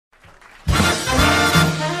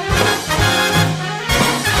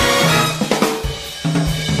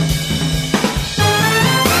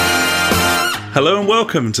Hello and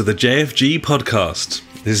welcome to the JfG podcast.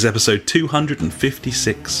 This is episode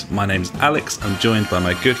 256. My name's Alex. I'm joined by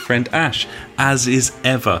my good friend Ash, as is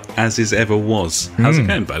ever was. How's it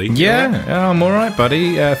going, buddy? Yeah, I'm all right,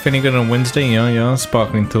 buddy. Feeling good on Wednesday. Yeah.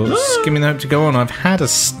 Sparkling thoughts. Give me the hope to go on. I've had a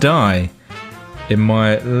sty in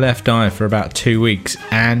my left eye for about 2 weeks,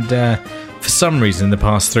 and for some reason, the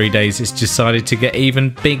past 3 days, it's decided to get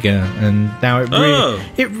even bigger, and now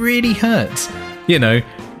it really hurts.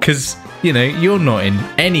 Because you're not in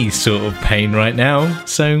any sort of pain right now,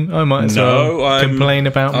 so I might as well complain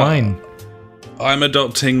about mine. I'm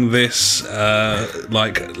adopting this,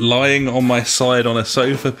 lying on my side on a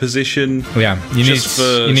sofa position. Yeah, you need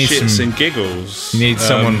shits and giggles. You need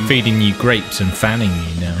someone feeding you grapes and fanning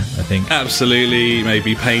you now, I think. Absolutely,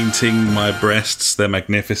 maybe painting my breasts. They're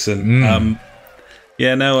magnificent.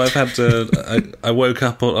 I've had I woke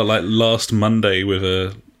up last Monday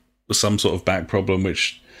with some sort of back problem,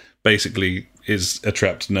 which basically is a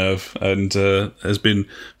trapped nerve, and has been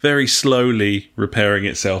very slowly repairing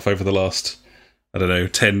itself over the last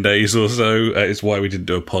 10 days or so. It's why we didn't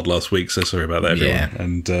do a pod last week, so sorry about that, everyone. Yeah.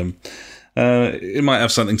 And it might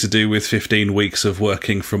have something to do with 15 weeks of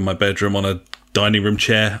working from my bedroom on a dining room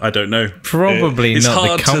chair. I don't know. Probably it's not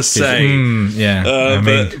hard the comfy. to say.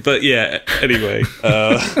 But yeah, anyway.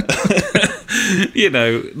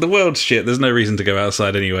 The world's shit. There's no reason to go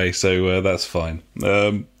outside anyway, so that's fine.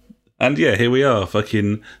 And yeah, here we are,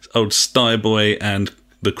 fucking old Sty Boy and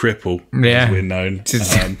the Cripple, as we're known.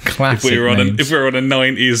 Classic if we're on a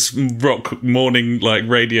 90s rock morning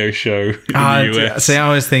radio show in the US. See,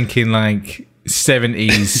 I was thinking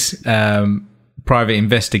 70s private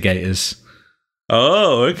investigators.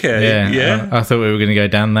 Oh, okay. Yeah. I thought we were going to go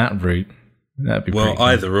down that route. That'd be pretty cool.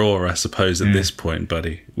 Either or, I suppose, at this point,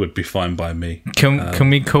 buddy, would be fine by me. Can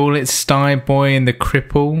we call it Sty Boy and the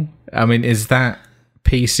Cripple? I mean, is that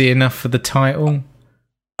PC enough for the title?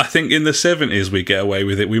 I think in the 70s we get away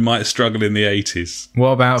with it. We might struggle in the 80s. What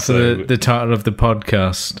about for the title of the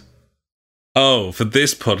podcast? Oh, for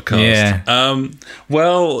this podcast? Yeah.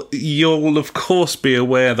 Well, you'll of course be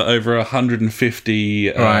aware that over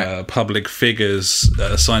 150 public figures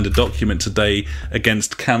signed a document today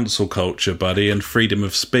against cancel culture, buddy, and freedom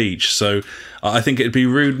of speech. So I think it'd be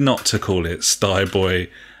rude not to call it Sty Boy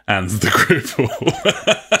and the Cripple.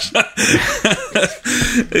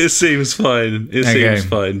 It seems fine. Seems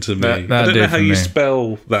fine to me. I don't know how you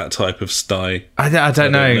spell that type of sty. I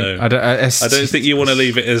don't know. I don't think you want to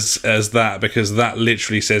leave it as that, because that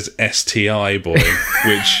literally says STI boy,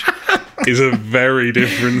 which is a very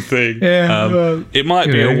different thing. Yeah, it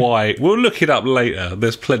might be a Y. We'll look it up later.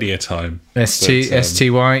 There's plenty of time.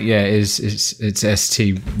 STY. Yeah, it's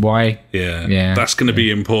STY. Yeah. That's going to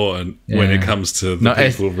be important when it comes to the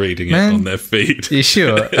people reading it on their feed. You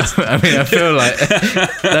sure? I mean, I feel like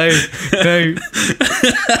no.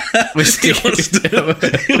 He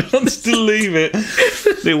wants to leave it.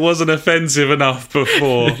 It wasn't offensive enough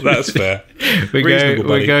before. That's fair.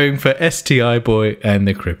 We're going for STI boy and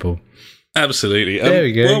the Cripple. Absolutely. There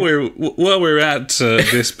we go. While we're at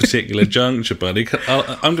this particular juncture, buddy,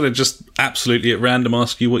 I'm going to just absolutely at random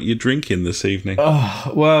ask you what you're drinking this evening.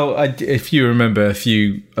 Oh, well, if you remember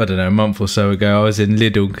a month or so ago, I was in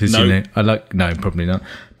Lidl because no, probably not.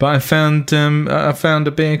 But I found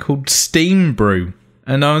a beer called Steam Brew,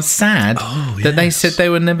 and I was sad that they said they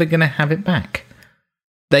were never going to have it back.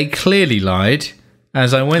 They clearly lied,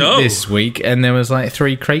 as I went this week, and there was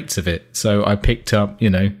 3 crates of it. So I picked up,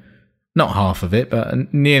 not half of it,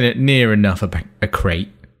 but near enough a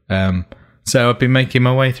crate. So I've been making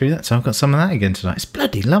my way through that. So I've got some of that again tonight. It's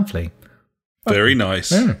bloody lovely. Very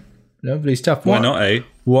nice. Yeah, lovely stuff. Why not, eh?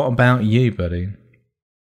 What about you, buddy?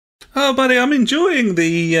 Oh, buddy, I'm enjoying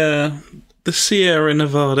the Sierra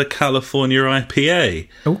Nevada California IPA.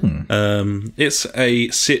 It's a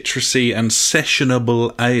citrusy and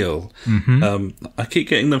sessionable ale. Mm-hmm. I keep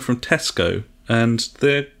getting them from Tesco, and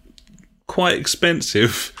they're quite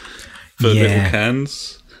expensive for little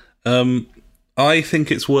cans. I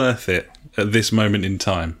think it's worth it at this moment in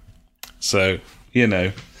time. So,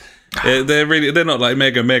 they're not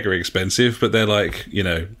mega expensive, but they're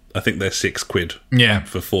I think they're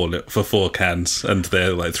 £6 for 4 cans, and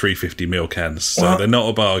they're $350ml cans, so they're not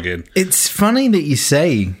a bargain. It's funny that you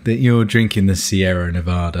say that you're drinking the Sierra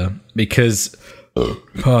Nevada, because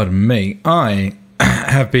pardon me, I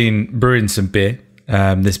have been brewing some beer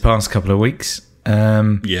this past couple of weeks.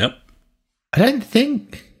 I don't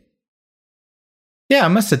think. Yeah, I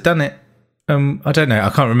must have done it. I don't know. I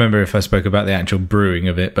can't remember if I spoke about the actual brewing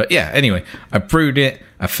of it, but yeah. Anyway, I brewed it,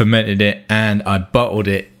 I fermented it, and I bottled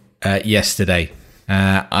it yesterday.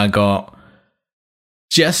 I got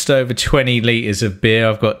just over 20 litres of beer.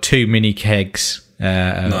 I've got 2 mini kegs,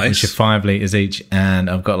 which are 5 litres each, and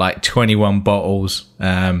I've got like 21 bottles.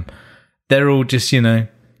 They're all just,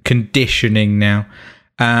 conditioning now.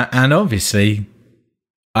 And obviously,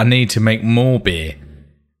 I need to make more beer.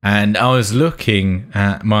 And I was looking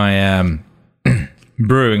at my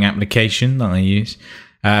brewing application that I use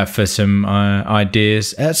for some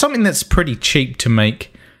ideas. Something that's pretty cheap to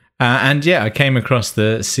make. And yeah, I came across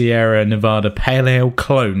the Sierra Nevada Pale Ale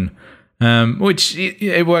clone, which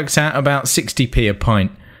it works out about 60p a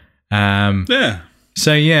pint. Yeah.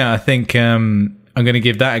 So yeah, I think I'm going to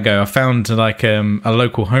give that a go. I found like a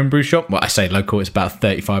local homebrew shop. Well, I say local, it's about a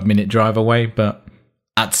 35-minute drive away, but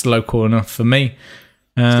that's local enough for me.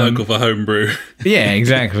 It's local for homebrew. Yeah,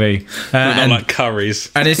 exactly. Not like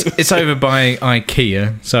curries. And it's over by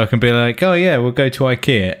IKEA, so I can be like, oh yeah, we'll go to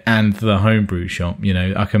IKEA and the homebrew shop.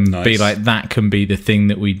 I can be like, that can be the thing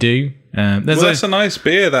that we do. That's a nice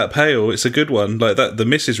beer, that pale. It's a good one. Like that, the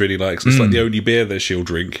missus really likes. It's like the only beer that she'll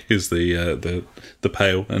drink is the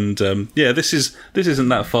pale. And this isn't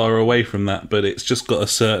that far away from that, but it's just got a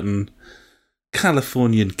certain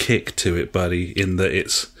Californian kick to it, buddy. In that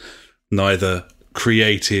it's neither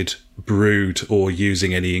created, brewed, or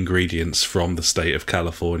using any ingredients from the state of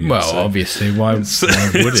California. Well, so obviously, why would it's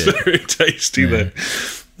it? Very tasty, though.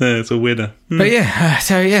 Yeah, it's a winner. But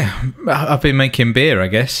I've been making beer, I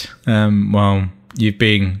guess, while you've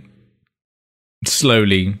been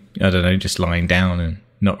slowly, I don't know, just lying down and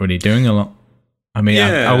not really doing a lot. I mean,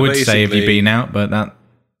 I would say if you've been out, but that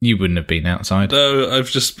you wouldn't have been outside. No, I've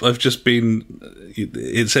just been.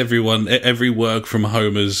 It's every work from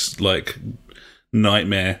homer's like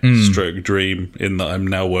nightmare stroke dream, in that I'm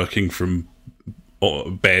now working from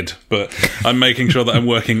bed, but I'm making sure that I'm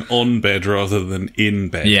working on bed rather than in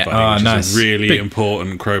bed. Yeah, nice. Is a really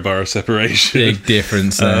important crowbar of separation. Big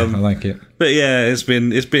difference there. I like it. But yeah, it's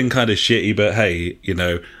been kind of shitty. But hey,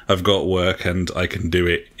 I've got work and I can do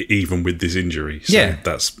it even with this injury. So yeah,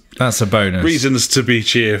 that's a bonus. Reasons to be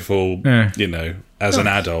cheerful. As an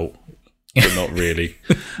adult. But not really.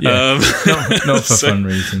 not for fun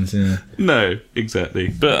reasons. Yeah. No, exactly.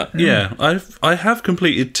 But yeah, I have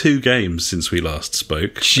completed 2 games since we last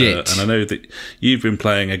spoke. Shit. And I know that you've been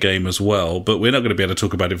playing a game as well, but we're not going to be able to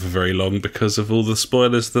talk about it for very long because of all the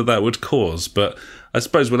spoilers that would cause. But I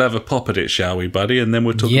suppose we'll have a pop at it, shall we, buddy? And then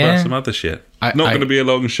we'll talk about some other shit. Not going to be a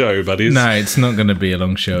long show, buddies. No, it's not going to be a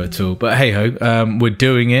long show at all. But hey ho, we're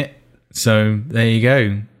doing it. So there you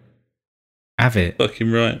go. Have it.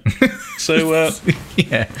 Fucking right. So,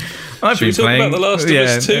 yeah. Should we talk about The Last of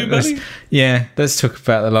Us 2, buddy? Let's talk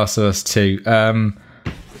about The Last of Us 2.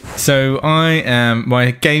 So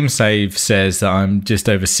my game save says that I'm just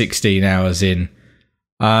over 16 hours in.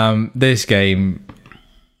 This game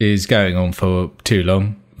is going on for too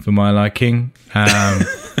long for my liking.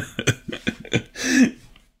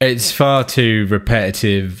 It's far too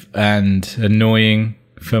repetitive and annoying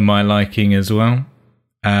for my liking as well.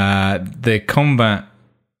 The combat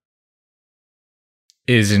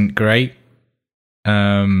isn't great.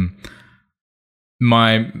 My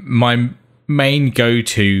main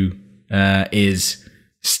go-to is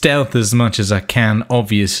stealth as much as I can,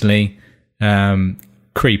 obviously.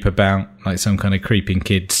 Creep about like some kind of creeping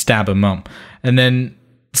kid, stab them up, and then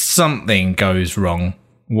something goes wrong,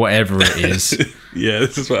 whatever it is. Yeah,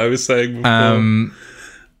 this is what I was saying before.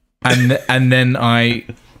 And then I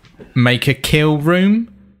make a kill room.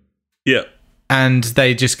 Yeah. And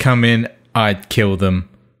they just come in, I'd kill them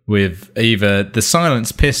with either the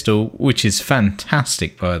silenced pistol, which is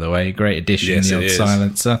fantastic, by the way, great addition, yes, the old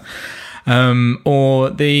silencer, or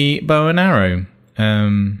the bow and arrow.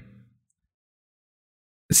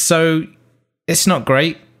 So it's not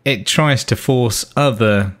great. It tries to force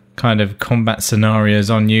other kind of combat scenarios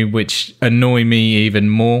on you, which annoy me even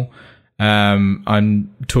more.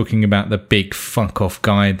 I'm talking about the big fuck off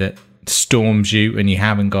guy that storms you and you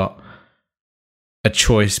haven't got a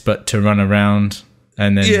choice but to run around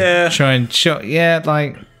and then try and shot. Yeah,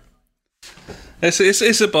 like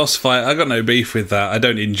it's a boss fight. I got no beef with that. I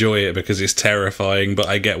don't enjoy it because it's terrifying, but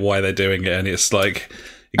I get why they're doing it, and it's like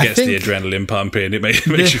it gets the adrenaline pumping. It makes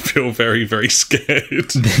you feel very, very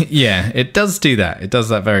scared. Yeah, it does do that. It does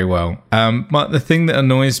that very well. But the thing that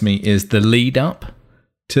annoys me is the lead up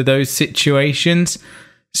to those situations.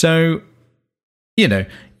 So,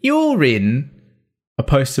 you're in a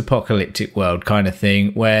post-apocalyptic world kind of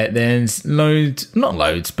thing where there's not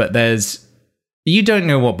loads, but you don't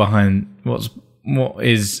know what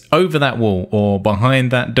is over that wall or behind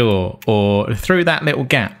that door or through that little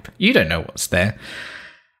gap. You don't know what's there.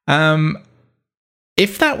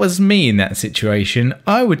 If that was me in that situation,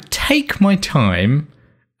 I would take my time,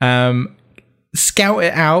 scout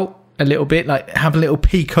it out a little bit, like have a little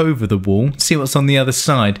peek over the wall, see what's on the other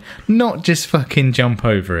side, not just fucking jump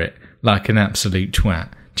over it like an absolute twat.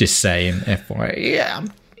 Just saying, FYI. Yeah,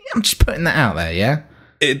 I'm just putting that out there, yeah?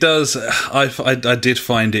 It does. I did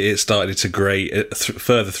find it started to grate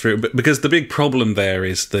further through, but because the big problem there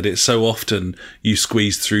is that it's so often you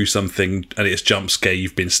squeeze through something and it's jump scare,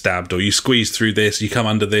 you've been stabbed, or you squeeze through this, you come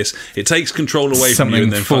under this, it takes control away from you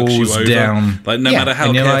and then fucks you over. Down. Like no matter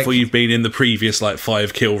how careful you've been in the previous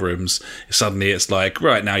 5 kill rooms, suddenly it's like,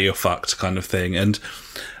 right, now you're fucked kind of thing. And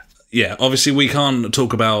yeah, obviously we can't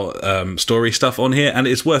talk about story stuff on here, and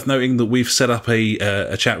it's worth noting that we've set up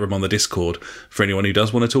a chat room on the Discord for anyone who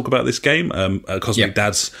does want to talk about this game. Cosmic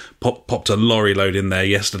Dad's popped a lorry load in there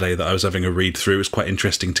yesterday that I was having a read through. It was quite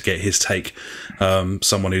interesting to get his take.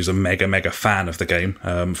 Someone who's a mega fan of the game,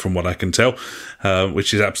 from what I can tell,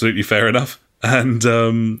 which is absolutely fair enough. And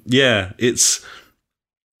it's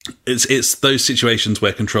those situations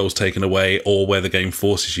where control's taken away or where the game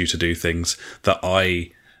forces you to do things that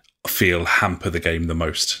I feel hamper the game the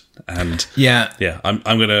most. And I'm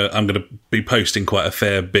gonna be posting quite a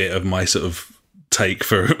fair bit of my sort of take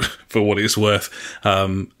for what it's worth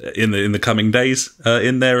in the coming days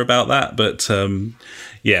in there about that. But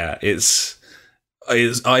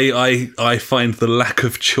I find the lack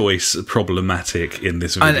of choice problematic in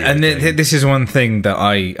this video and game. This is one thing that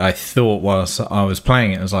I thought whilst I was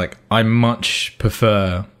playing it. I was like, I much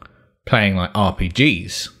prefer playing like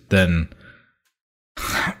RPGs than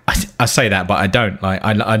I say that, but I don't. Like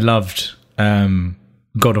I loved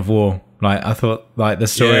God of War. Like I thought, like the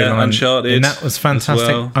storyline, Uncharted, and that was fantastic.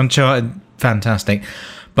 Well. Uncharted, fantastic.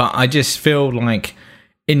 But I just feel like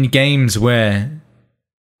in games where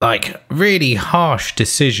like really harsh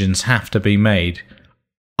decisions have to be made,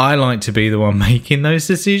 I like to be the one making those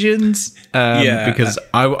decisions. Because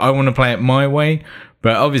I want to play it my way.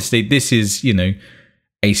 But obviously, this is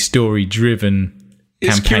a story-driven.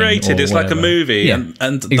 It's curated, it's like a movie, and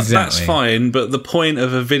exactly. That's fine, but the point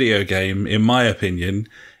of a video game, in my opinion,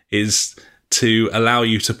 is to allow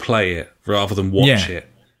you to play it rather than watch it.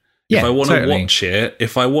 If I want to watch it,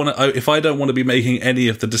 if I don't want to be making any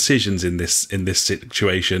of the decisions in this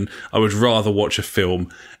situation, I would rather watch a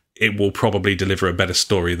film. It will probably deliver a better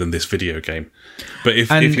story than this video game. But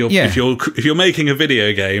if you're making a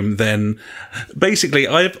video game, then basically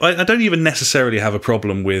I don't even necessarily have a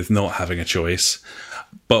problem with not having a choice.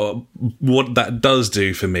 But what that does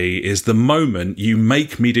do for me is the moment you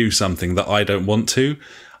make me do something that I don't want to,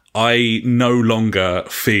 I no longer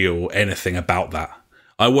feel anything about that.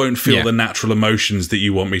 I won't feel the natural emotions that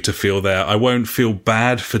you want me to feel there. I won't feel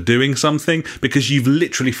bad for doing something because you've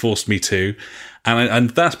literally forced me to. And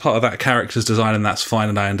that's part of that character's design, and that's fine,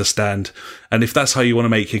 and I understand. And if that's how you want to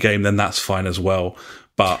make your game, then that's fine as well.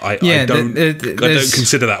 But I don't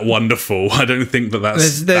consider that wonderful. I don't think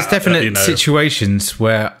that's... There's definite situations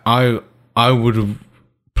where I would have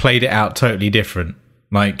played it out totally different.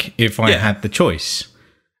 Like, if I had the choice.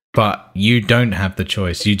 But you don't have the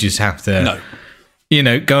choice. You just have to...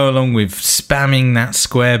 No. Go along with spamming that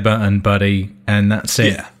square button, buddy, and that's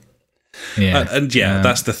it.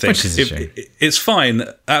 That's the thing. Which is a shame. It's fine,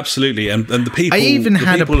 absolutely. And the people... I even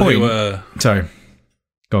had a point... Sorry.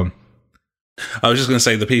 Go on. I was just going to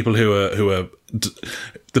say the people who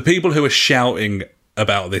are shouting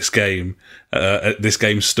about this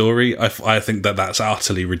game's story, I think that's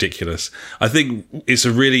utterly ridiculous. I think it's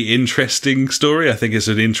a really interesting story. I think it's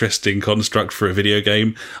an interesting construct for a video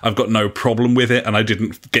game. I've got no problem with it, and I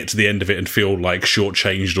didn't get to the end of it and feel like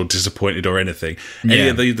shortchanged or disappointed or anything. Any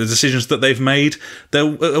of the decisions that they've made, they're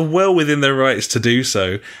well within their rights to do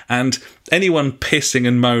so. And anyone pissing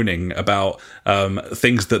and moaning about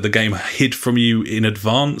things that the game hid from you in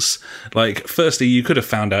advance, like, firstly, you could have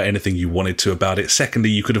found out anything you wanted to about it. Secondly,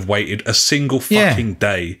 you could have waited a single fucking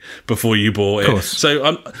day before you bought it.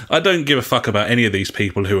 So I don't give a fuck about any of these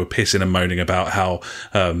people who are pissing and moaning about how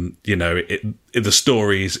the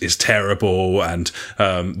story is terrible and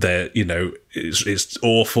it's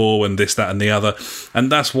awful and this, that, and the other.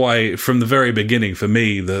 And that's why, from the very beginning, for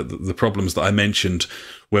me, the problems that I mentioned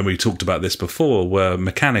when we talked about this before were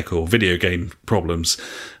mechanical video game problems.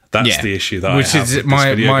 That's the issue that I have with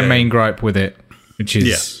my game. main gripe with it, which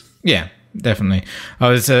is definitely. I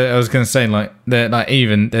was going to say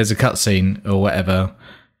even there's a cutscene or whatever,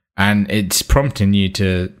 and it's prompting you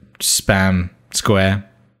to spam square.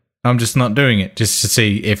 I'm just not doing it just to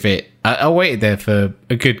see if it. I waited there for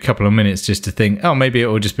a good couple of minutes just to think, oh, maybe it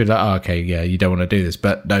will just be like, oh, okay, yeah, you don't want to do this,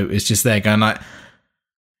 but no, it's just there going like,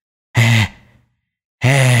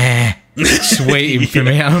 just waiting for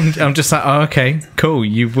me. I'm just like, oh, okay, cool.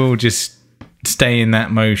 You will just stay in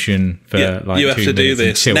that motion for you have to do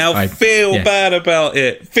this now. Feel bad about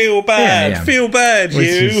it. Feel bad. Feel bad.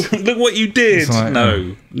 Look what you did. Like,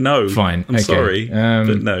 no. Fine. I'm sorry,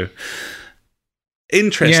 but no.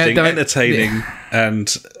 Interesting, entertaining,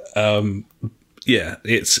 and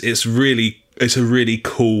it's a really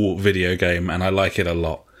cool video game, and I like it a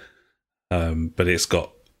lot. But it's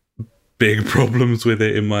got big problems with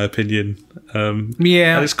it, in my opinion. And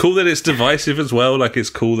it's cool that it's divisive as well. Like, it's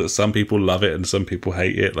cool that some people love it and some people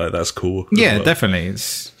hate it. Like, that's cool. Yeah, definitely.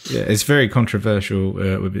 It's very controversial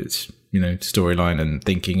with its storyline and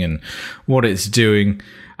thinking and what it's doing.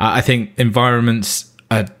 I think environments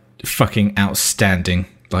are fucking outstanding.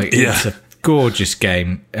 Like, it's a gorgeous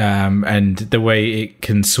game, and the way it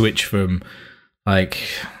can switch from like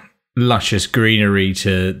luscious greenery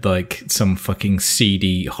to like some fucking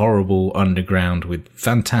seedy, horrible underground with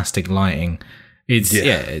fantastic lighting.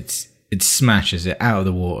 It smashes it out of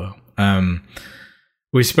the water.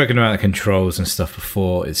 We've spoken about the controls and stuff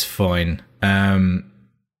before. It's fine. The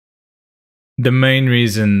main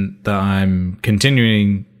reason that I'm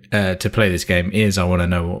continuing to play this game is I want to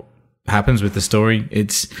know what happens with the story.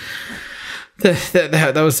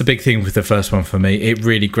 That was the big thing with the first one for me. It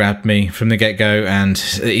really grabbed me from the get-go, and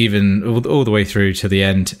even all the way through to the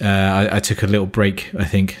end. I took a little break, I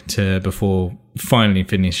think, before finally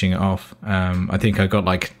finishing it off. I think I got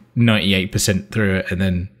like 98% through it and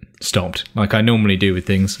then stopped, like I normally do with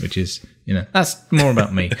things, which is, that's more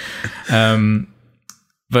about me.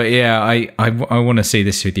 But yeah, I want to see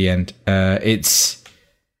this through the end. It's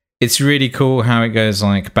really cool how it goes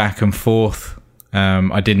like back and forth.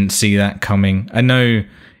 I didn't see that coming. I know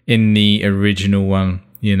in the original one,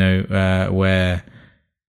 where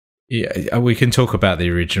we can talk about the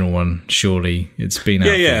original one. Surely it's been out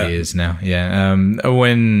for years now. Yeah.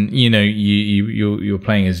 When you're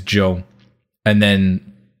playing as Joel, and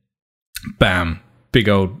then bam, big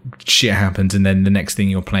old shit happens, and then the next thing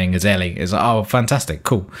you're playing as Ellie. It's like, oh, fantastic,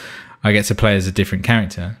 cool. I get to play as a different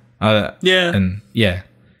character.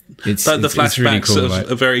 It's the flashbacks really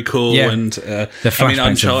cool, are very cool, and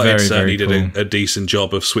Uncharted certainly did a decent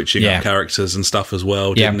job of switching up characters and stuff as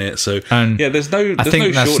well, didn't it? So there's no. I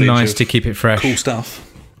think that's nice to keep it fresh. Cool stuff.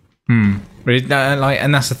 And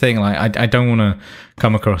that's the thing. Like, I don't want to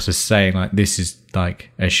come across as saying like this is like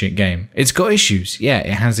a shit game. It's got issues. Yeah,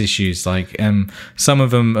 it has issues. Like, some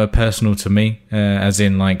of them are personal to me, as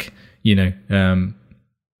in like the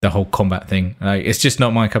whole combat thing. Like, it's just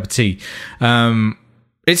not my cup of tea.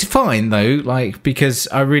 It's fine though, like, because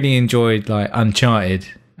I really enjoyed like Uncharted.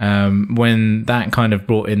 When that kind of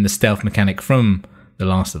brought in the stealth mechanic from The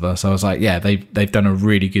Last of Us, I was like, yeah, they've done a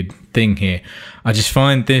really good thing here. I just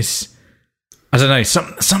find this, I don't know,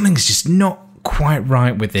 something's just not quite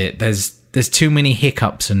right with it. There's too many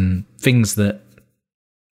hiccups and things that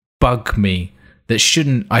bug me that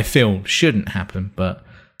shouldn't happen, but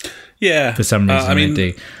for some reason they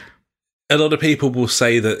do. A lot of people will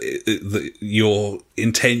say that you're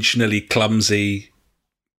intentionally clumsy,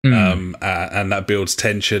 and that builds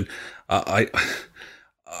tension. I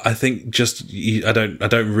think I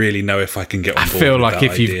don't really know if I can get on board. I feel like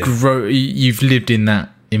if you've lived in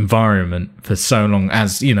that environment for so long,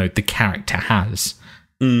 as the character has,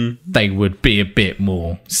 they would be a bit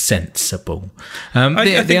more sensible.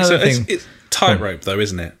 The other thing, it's tightrope though,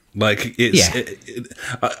 isn't it? Like,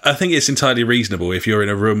 I think it's entirely reasonable if you're in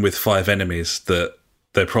a room with 5 enemies that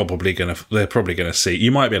they're probably gonna see.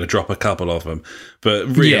 You might be able to drop a couple of them, but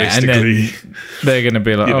realistically, and they're gonna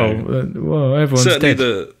be like, well, everyone's certainly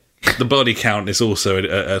dead. The body count is also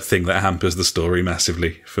a thing that hampers the story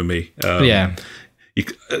massively for me.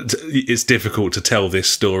 It's difficult to tell this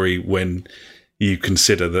story when you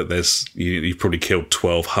consider that you've probably killed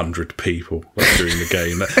 1,200 people during the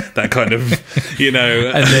game. That kind of, and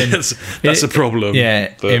then that's a problem.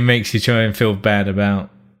 Yeah, but it makes you try and feel bad about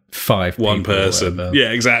 5 people. One person. Yeah,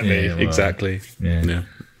 exactly. Exactly. Yeah.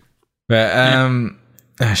 But,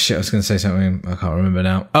 shit, I was going to say something. I can't remember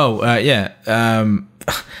now.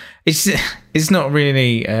 It's not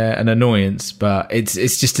really an annoyance, but it's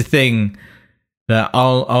just a thing that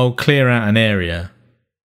I'll clear out an area.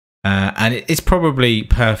 And it's probably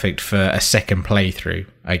perfect for a second playthrough,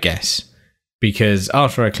 I guess, because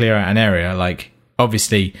after I clear out an area, like,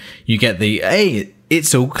 obviously you get the, hey,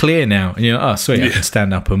 it's all clear now, and you're like, oh sweet, I can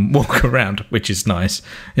stand up and walk around, which is nice.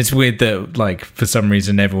 It's weird that, like, for some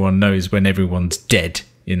reason everyone knows when everyone's dead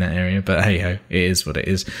in that area, but hey ho, it is what it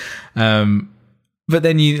is. But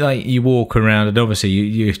then you walk around, and obviously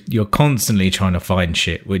you're constantly trying to find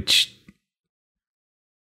shit, which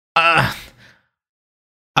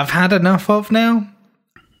I've had enough of now.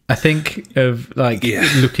 I think of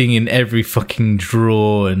looking in every fucking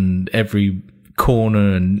drawer and every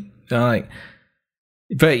corner and like.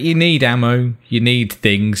 But you need ammo, you need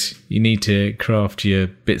things, you need to craft your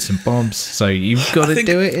bits and bobs, so you've got to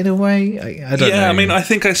do it in a way. I don't know. Yeah, I mean, I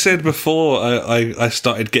think I said before, I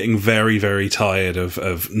started getting very, very tired of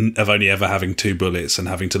only ever having 2 bullets and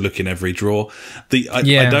having to look in every drawer. I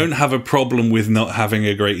don't have a problem with not having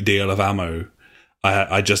a great deal of ammo.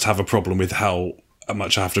 I just have a problem with how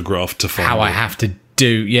much I have to graft to find I have to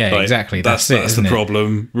do, exactly. That's the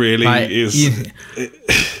problem, really.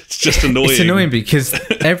 It's just annoying. It's annoying because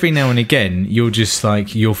every now and again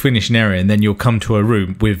you'll finish an area and then you'll come to a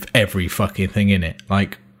room with every fucking thing in it.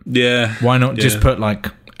 Like, why not just put like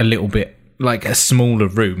a little bit, like a smaller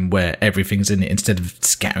room where everything's in it instead of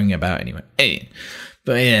scattering about anyway.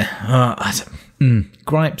 But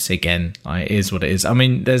gripes again. It is what it is. I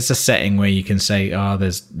mean, there's a setting where you can say,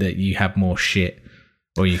 that you have more shit.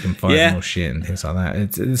 Or you can find more shit and things like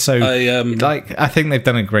that. I think they've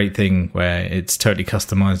done a great thing where it's totally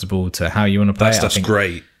customizable to how you want to play it. That's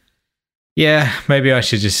great. Yeah, maybe I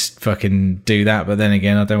should just fucking do that. But then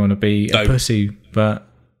again, I don't want to be a pussy. But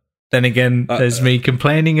then again, there's me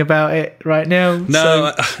complaining about it right now.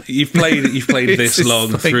 No, you've played this long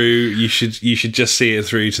through. You should just see it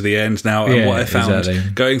through to the end now. And what I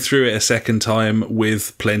found going through it a second time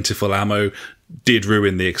with plentiful ammo did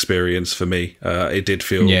ruin the experience for me. It did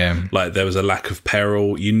feel like there was a lack of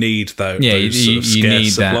peril. You need those sort of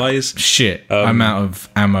scarce supplies. Shit, I'm out of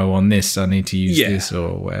ammo on this. I need to use this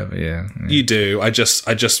or whatever. Yeah, you do. I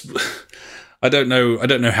don't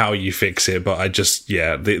know how you fix it, but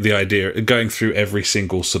the idea going through every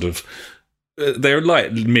single sort of they're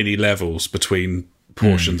like mini levels between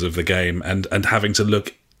portions of the game and having to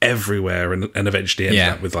look everywhere and eventually end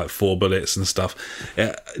up with like 4 bullets and stuff.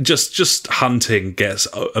 Just hunting gets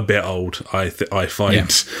a bit old, I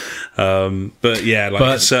find.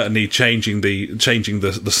 But certainly changing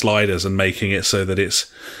the sliders and making it so that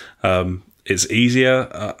it's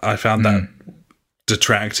easier. I found that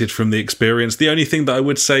detracted from the experience. The only thing that I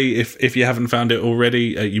would say, if you haven't found it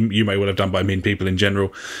already, you may well have done, but I mean people in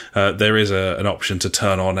general, there is an option to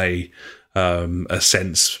turn on a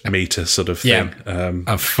sense meter sort of thing.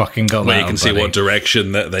 I've fucking got where that. You can see what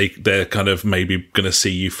direction that they're kind of maybe going to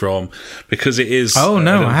see you from, because it is. Oh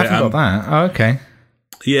no, I haven't got that. Oh, okay.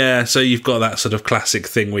 Yeah, so you've got that sort of classic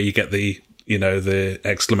thing where you get the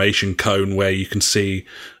exclamation cone where you can see,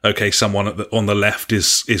 okay, someone on the left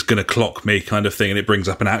is going to clock me kind of thing, and it brings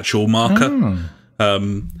up an actual marker.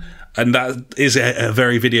 And that is a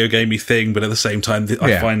very video gamey thing, but at the same time,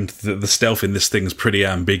 I find that the stealth in this thing is pretty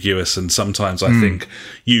ambiguous, and sometimes I think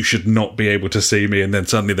you should not be able to see me, and then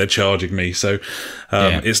suddenly they're charging me. So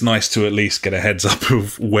it's nice to at least get a heads up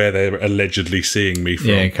of where they're allegedly seeing me from.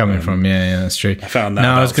 Yeah, coming from. Yeah, that's true. I found that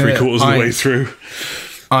about 3/4 of the way through.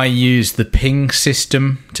 I use the ping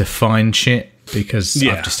system to find shit because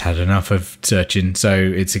I've just had enough of searching. So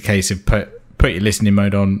it's a case of put your listening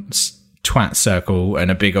mode on, twat circle, and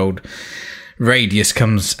a big old radius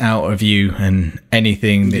comes out of you, and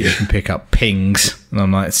anything that you can pick up pings. And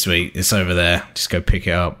I'm like, sweet, it's over there. Just go pick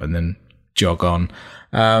it up and then jog on.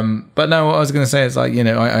 But no, what I was going to say is like,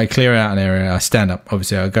 I clear out an area, I stand up,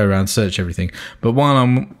 obviously I go around, search everything. But while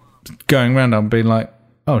I'm going around, I'm being like,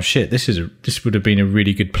 oh shit, this would have been a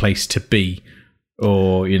really good place to be,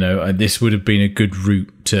 or this would have been a good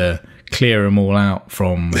route to clear them all out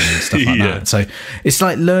from and stuff like that. So it's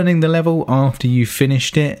like learning the level after you've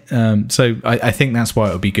finished it. So I think that's why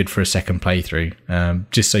it would be good for a second playthrough,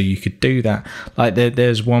 just so you could do that. Like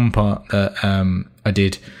there's one part that I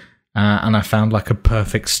did, and I found like a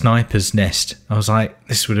perfect sniper's nest. I was like,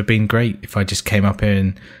 this would have been great if I just came up here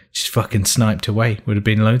and just fucking sniped away. Would have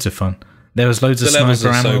been loads of fun. There was loads of sniper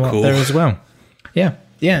ammo up there as well. Yeah,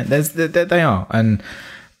 they are, and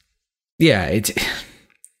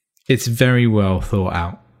it's very well thought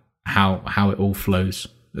out how it all flows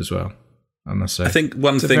as well, I must say. I think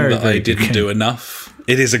one thing that I didn't do enough.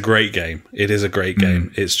 It is a great game.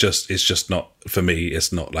 It's just not, for me,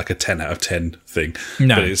 it's not like a 10 out of 10 thing.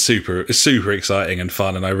 No. But it's super exciting and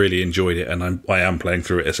fun, and I really enjoyed it, and I am playing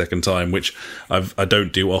through it a second time, which I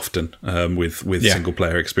don't do often with single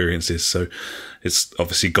player experiences. So it's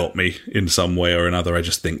obviously got me in some way or another. I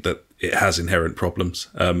just think that it has inherent problems.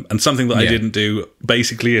 And something that I didn't do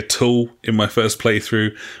basically at all in my first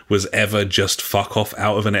playthrough was ever just fuck off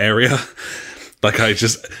out of an area. Like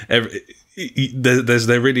there's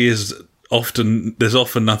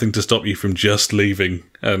often nothing to stop you from just leaving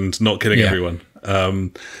and not killing everyone.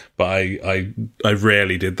 But I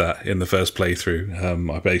rarely did that in the first playthrough.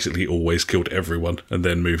 I basically always killed everyone and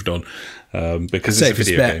then moved on, because it's a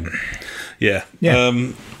video game. Yeah.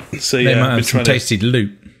 They might have some tasty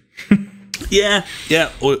loot. Yeah.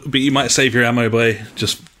 But you might save your ammo by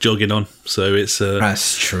just jogging on. So it's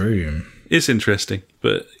that's true. It's interesting,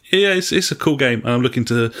 but yeah, it's a cool game. I'm looking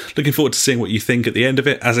forward to seeing what you think at the end of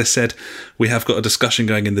it. As I said, we have got a discussion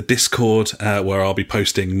going in the Discord where I'll be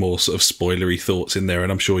posting more sort of spoilery thoughts in there,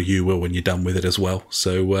 and I'm sure you will when you're done with it as well.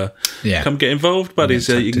 So come get involved, buddies.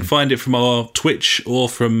 You can find it from our Twitch or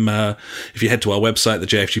from if you head to our website, the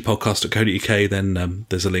jfgpodcast.co.uk, then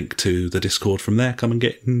there's a link to the Discord from there. Come and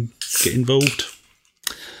get involved.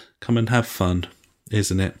 Come and have fun,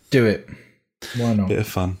 isn't it? Do it. Why not? Bit of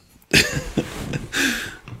fun.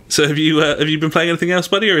 So have you been playing anything else,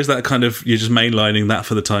 buddy, or is that kind of you're just mainlining that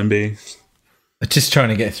for the time being? Just trying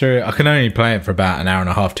to get through it. I can only play it for about an hour and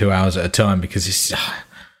a half, 2 hours at a time because it's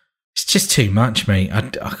just too much, mate. I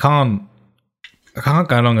can't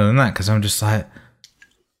go longer than that because I'm just like,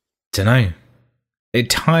 don't know. It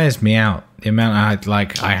tires me out the amount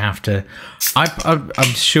I have to.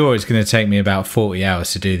 I'm sure it's going to take me about 40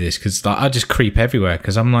 hours to do this because I just creep everywhere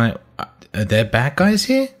because I'm like, are there bad guys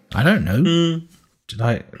here? I don't know.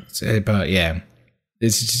 But yeah,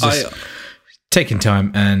 it's just taking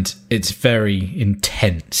time and it's very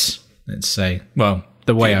intense. Let's say, well,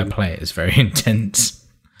 the way I play it is very intense.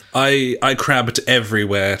 I crabbed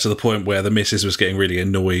everywhere to the point where the missus was getting really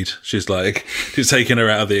annoyed. She's taking her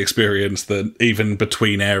out of the experience that even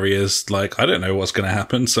between areas, like, I don't know what's going to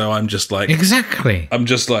happen. So I'm just like, exactly. I'm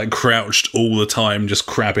just like crouched all the time, just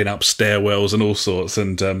crabbing up stairwells and all sorts.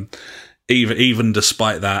 And, even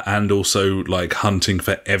despite that, and also like hunting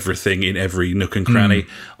for everything in every nook and cranny,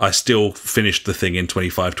 I still finished the thing in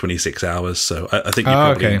 25, 26 hours. So I think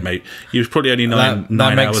you probably only nine hours out.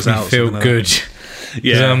 That makes me feel good.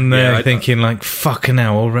 Yeah, I'm there thinking like, fucking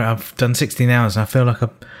hell, I've done 16 hours. And I feel like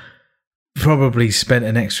I've probably spent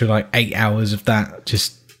an extra like 8 hours of that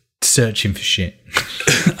just searching for shit.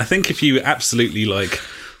 I think if you absolutely like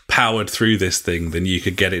powered through this thing, then you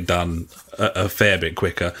could get it done a fair bit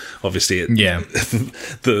quicker. Obviously, the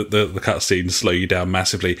cutscenes slow you down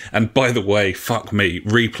massively. And by the way, fuck me,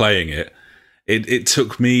 replaying it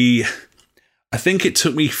took me, I think it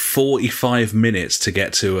took me 45 minutes to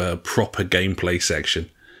get to a proper gameplay section.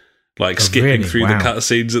 Like skipping through the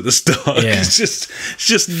cutscenes at the start. Yeah. It's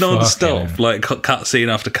just non-stop. Like cutscene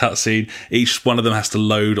after cutscene. Each one of them has to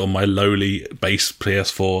load on my lowly base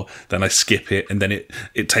PS4. Then I skip it, and then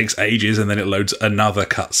it takes ages, and then it loads another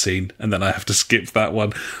cutscene, and then I have to skip that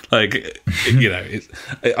one. Like,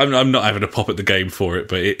 I'm not having a pop at the game for it,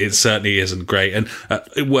 but it certainly isn't great. And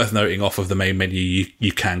worth noting, off of the main menu,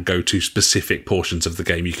 you can go to specific portions of the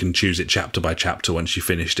game. You can choose it chapter by chapter once you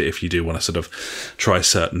finished it, if you do want to sort of try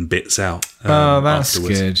certain bits out. That's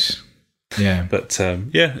afterwards. Good. Yeah, but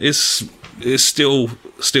it's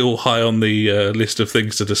still high on the list of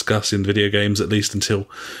things to discuss in video games, at least until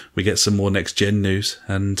we get some more next gen news.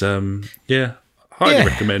 And highly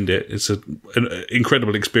recommend it. It's an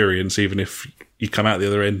incredible experience, even if you come out the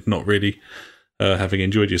other end not really having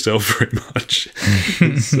enjoyed yourself very much.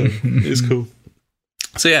 It's cool.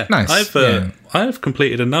 So yeah, nice. I've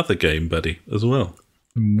completed another game, buddy, as well.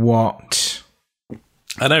 What?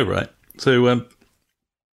 I know, right? So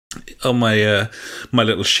on my my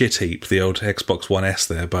little shit heap, the old Xbox One S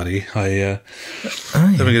there, buddy, I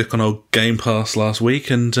having a look on old Game Pass last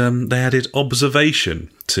week, and they added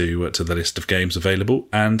Observation to the list of games available,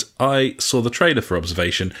 and I saw the trailer for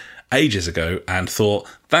Observation ages ago and thought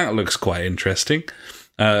that looks quite interesting,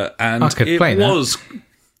 and it was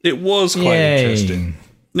quite interesting.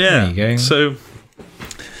 Yeah, there you go. So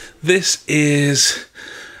this is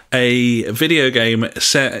a video game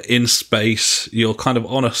set in space. You're kind of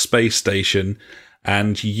on a space station,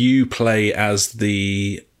 and you play as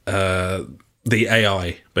the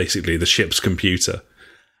AI, basically the ship's computer.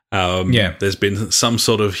 There's been some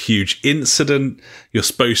sort of huge incident. You're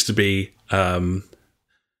supposed to be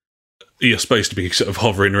sort of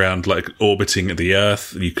hovering around, like orbiting the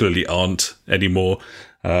Earth. You clearly aren't anymore.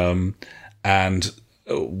 And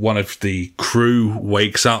one of the crew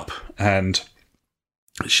wakes up, and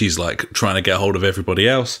she's like trying to get hold of everybody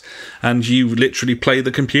else, and you literally play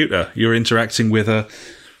the computer. You're interacting with her.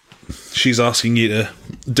 She's asking you to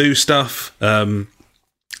do stuff.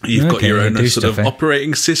 You've got your own sort of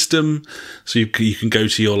operating system, so you can go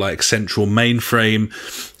to your like central mainframe,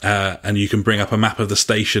 and you can bring up a map of the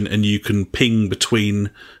station, and you can ping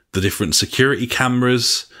between the different security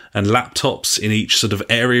cameras and laptops in each sort of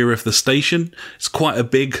area of the station. It's quite a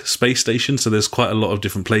big space station, so there's quite a lot of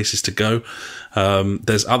different places to go.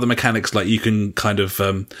 There's other mechanics, like you can kind of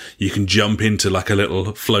you can jump into like a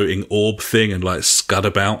little floating orb thing and like scud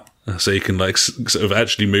about so you can like sort of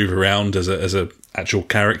actually move around as a actual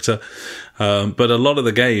character. But a lot of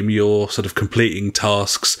the game, you're sort of completing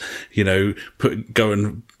tasks. You know, go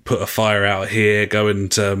and put a fire out here. Go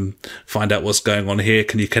and find out what's going on here.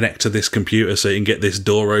 Can you connect to this computer so you can get this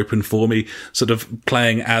door open for me? Sort of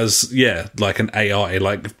playing as like an AI,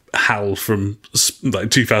 like HAL from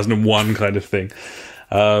like 2001 kind of thing.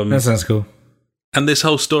 That sounds cool. And this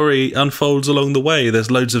whole story unfolds along the way.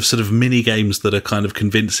 There's loads of sort of mini games that are kind of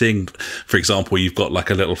convincing. For example, you've got like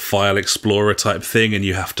a little file explorer type thing, and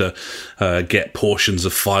you have to get portions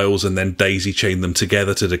of files and then daisy chain them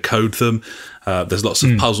together to decode them. There's lots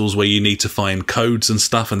of puzzles where you need to find codes and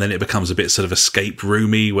stuff, and then it becomes a bit sort of escape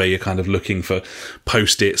roomy, where you're kind of looking for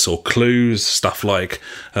post-its or clues, stuff like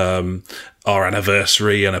our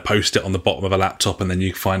anniversary and a post-it on the bottom of a laptop, and then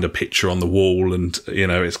you find a picture on the wall, and you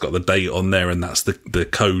know it's got the date on there, and that's the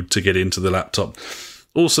code to get into the laptop.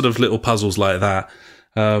 All sort of little puzzles like that.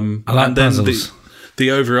 I like and then puzzles. The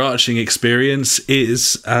overarching experience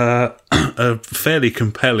is a fairly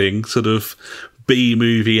compelling sort of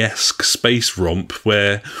B-movie-esque space romp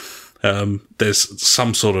where there's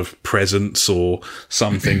some sort of presence or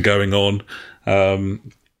something going on,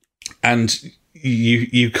 and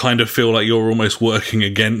you kind of feel like you're almost working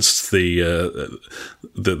against the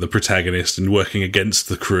protagonist and working against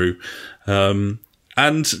the crew.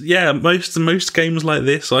 And yeah, most games like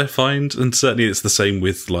this, I find, and certainly it's the same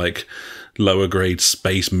with like lower grade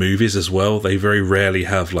space movies as well. They very rarely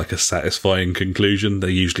have like a satisfying conclusion. They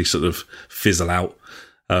usually sort of fizzle out.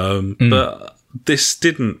 But this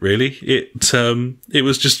didn't really. It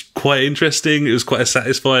was just quite interesting. It was quite a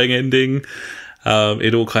satisfying ending.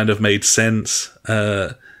 It all kind of made sense.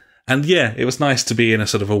 And yeah, it was nice to be in a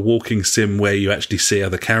sort of a walking sim where you actually see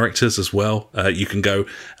other characters as well. You can go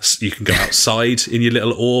outside in your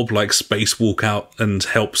little orb, like space walk out and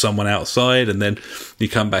help someone outside, and then you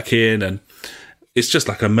come back in, and it's just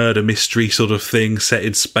like a murder mystery sort of thing set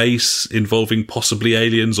in space involving possibly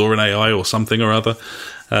aliens or an AI or something or other.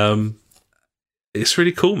 It's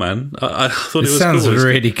really cool, man. I thought it was sounds cool.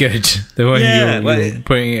 really good. The way you're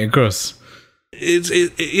putting it across.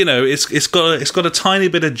 It's got a tiny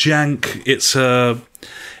bit of jank. It's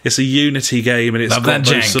a Unity game, and it's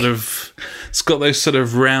got those sort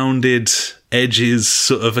of rounded edges,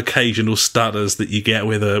 sort of occasional stutters that you get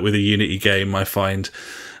with a Unity game, I find.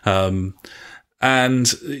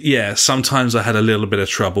 And yeah, sometimes I had a little bit of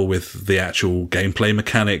trouble with the actual gameplay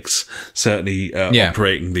mechanics. Certainly,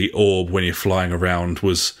 operating the orb when you're flying around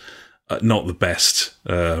was not the best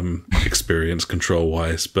experience control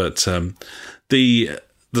wise, but the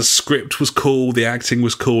script was cool, the acting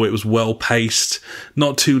was cool, it was well paced,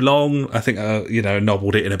 not too long. I think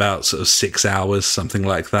nobbled it in about sort of 6 hours, something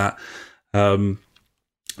like that.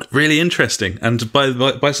 Really interesting, and by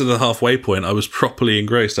sort of the halfway point, I was properly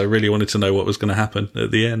engrossed. I really wanted to know what was going to happen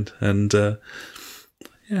at the end, and yeah,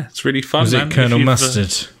 it's really fun. Was it Colonel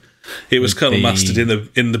Mustard? It was Colonel Mustard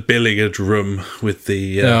in the billiard room with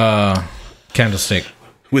the candlestick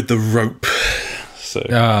with the rope. So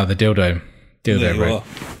the dildo rope.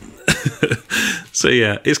 So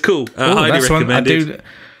yeah, it's cool. Highly recommended.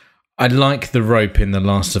 I like the rope in The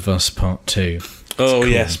Last of Us Part 2. Cool.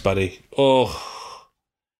 Yes, buddy. Oh.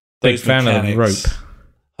 Big fan of the rope.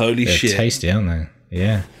 Holy They're shit. Tasty, aren't they?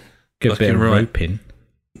 Yeah. Good Fucking bit of right. rope in.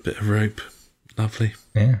 Bit of rope. Lovely.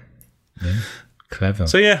 Yeah. Clever.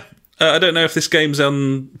 So yeah, I don't know if this game's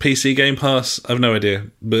on PC Game Pass. I've no idea.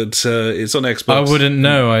 But it's on Xbox. I wouldn't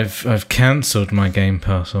know. I've cancelled my Game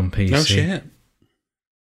Pass on PC. No shit.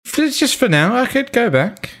 It's just for now. I could go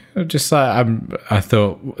back. Just like I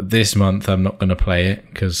thought this month I'm not going to play it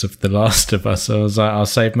because of The Last of Us. I was like, I'll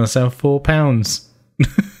save myself £4.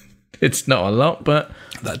 It's not a lot, but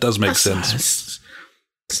that does make sense.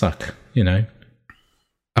 It's like,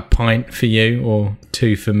 a pint for you or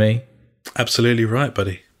 2 for me. Absolutely right,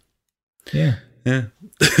 buddy. Yeah.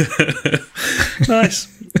 Nice.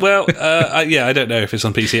 Well, I don't know if it's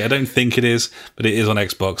on PC. I don't think it is, but it is on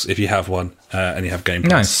Xbox if you have one and you have Game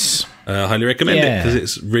Pass. Nice. Highly recommend it because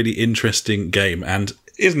it's a really interesting game. And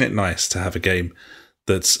isn't it nice to have a game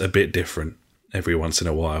that's a bit different every once in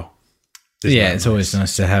a while? It's always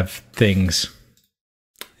nice to have things.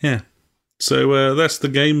 Yeah. So that's the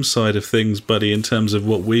game side of things, buddy, in terms of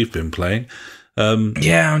what we've been playing. I'm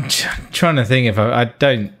trying to think if I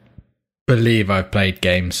don't believe I've played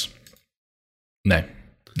games. No,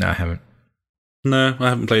 I haven't. No, I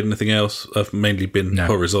haven't played anything else. I've mainly been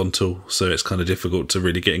horizontal, so it's kind of difficult to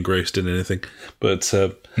really get engrossed in anything. But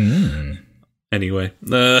anyway,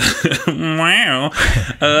 wow.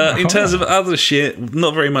 In terms of other shit,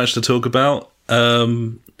 not very much to talk about.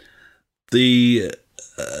 The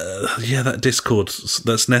that Discord,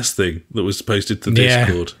 that SNES thing that was posted to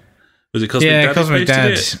Discord. Was it Cosmic Dad? Yeah, Cosmic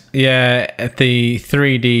Dad. Yeah, at the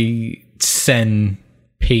 3D Sen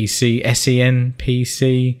PC, SEN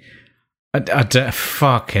PC. I don't,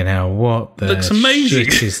 fucking hell, what the looks amazing.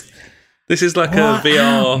 Shit is... This is like a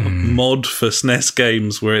VR mod for SNES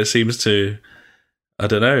games where it seems to, I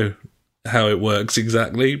don't know how it works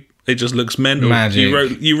exactly. It just looks mental. Magic.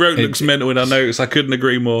 You wrote looks mental in our notes. I couldn't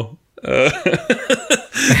agree more.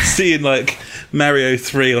 Seeing like Mario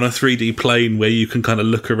 3 on a 3D plane where you can kind of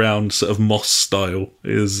look around sort of Moss style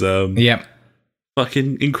is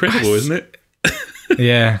fucking incredible, isn't it?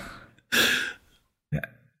 Yeah.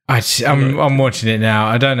 I'm watching it now.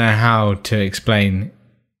 I don't know how to explain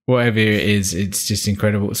whatever it is. It's just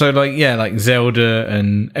incredible. So like Zelda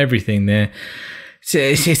and everything there.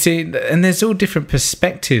 And there's all different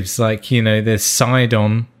perspectives. Like, there's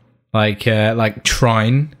Sidon, like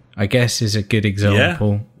Trine, I guess, is a good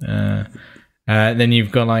example. Yeah. Then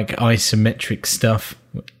you've got like isometric stuff,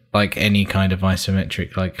 like any kind of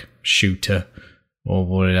isometric, like shooter or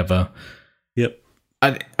whatever. Yep.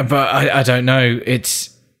 I don't know.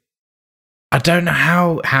 I don't know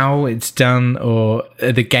how it's done, or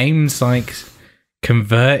are the games like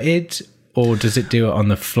converted, or does it do it on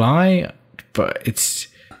the fly? But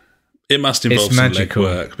it must involve some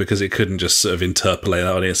legwork because it couldn't just sort of interpolate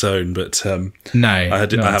that on its own. But no, I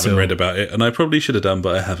haven't read about it, and I probably should have done,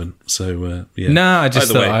 but I haven't. So yeah. No, I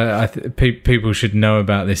just thought people should know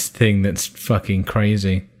about this thing that's fucking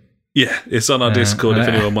crazy. Yeah, it's on our Discord if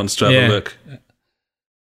anyone wants to have a look.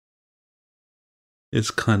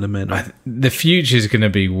 It's kind of mental. The future's going to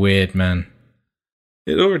be weird, man.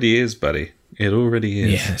 It already is, buddy. It already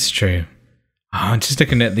is. Yeah, it's true. Oh, I'm just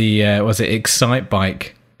looking at the, was it Excite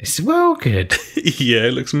Bike? It's well good. Yeah,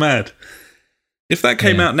 it looks mad. If that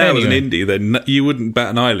came out now as an indie, then you wouldn't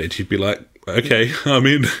bat an eyelid. You'd be like, okay, I'm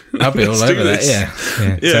in. I'll be all over that, yeah,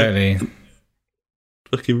 totally.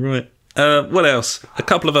 Fucking right. What else? A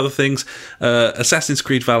couple of other things. Assassin's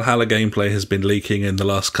Creed Valhalla gameplay has been leaking in the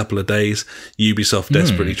last couple of days. Ubisoft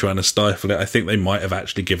desperately trying to stifle it. I think they might have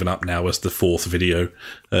actually given up now as the fourth video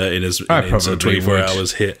in 24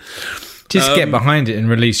 hours hit. Just get behind it and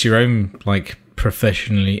release your own like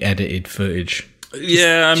professionally edited footage.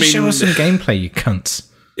 Yeah, just show us some gameplay, you cunts.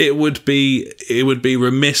 It would be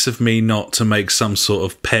remiss of me not to make some sort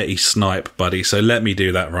of petty snipe, buddy. So let me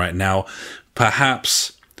do that right now.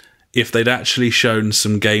 Perhaps if they'd actually shown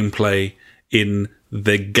some gameplay in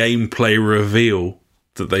the gameplay reveal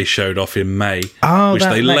that they showed off in May, which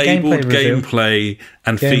they labelled gameplay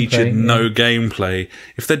and featured no gameplay.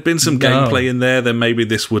 If there'd been some gameplay in there, then maybe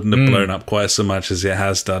this wouldn't have blown up quite so much as it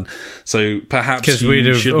has done. So perhaps because we'd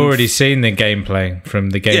have already seen the gameplay from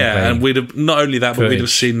the gameplay. Yeah, and we'd have not only that, but we'd have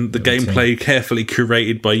seen the gameplay carefully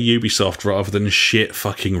curated by Ubisoft rather than shit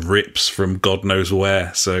fucking rips from God knows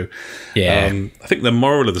where. So I think the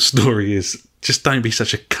moral of the story is, just don't be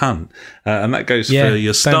such a cunt. And that goes for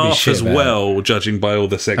your staff as well, judging by all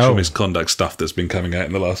the sexual misconduct stuff that's been coming out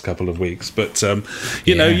in the last couple of weeks. But,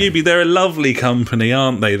 you know, Ubi, they're a lovely company,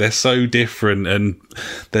 aren't they? They're so different and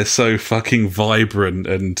they're so fucking vibrant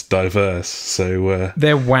and diverse. So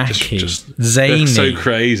they're wacky, zany. They're so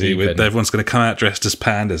crazy. Everyone's going to come out dressed as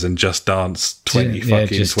pandas and just dance 20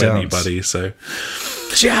 buddy. So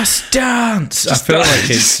just dance. I feel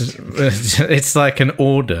like it's like an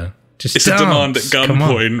order. It's a demand at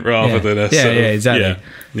gunpoint rather than a sort of... Yeah, exactly. Yeah.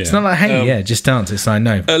 It's not like, hey, just dance. It's like,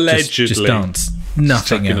 no. Allegedly. Just dance.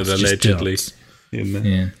 Nothing else. Allegedly. Just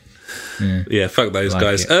dance. Yeah, fuck those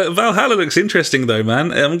guys. Valhalla looks interesting, though,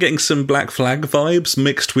 man. I'm getting some Black Flag vibes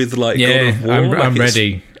mixed with, like, God of War. I'm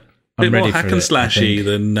ready. A bit more hack and slashy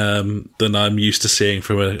than I'm used to seeing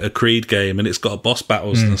from a Creed game, and it's got boss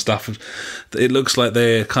battles and stuff. It looks like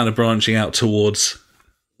they're kind of branching out towards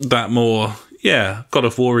that more... Yeah, God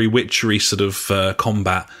of War-y, witchery sort of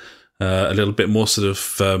combat, a little bit more sort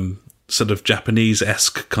of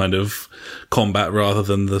Japanese-esque kind of combat rather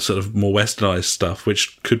than the sort of more westernized stuff,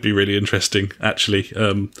 which could be really interesting, actually,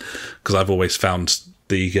 because I've always found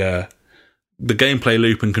the gameplay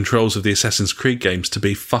loop and controls of the Assassin's Creed games to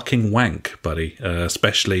be fucking wank, buddy.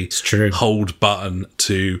 Especially hold button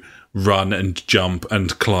to run and jump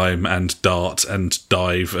and climb and dart and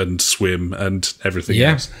dive and swim and everything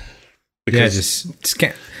else. Because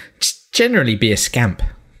just generally be a scamp.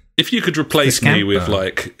 If you could replace me with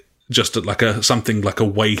like just something like a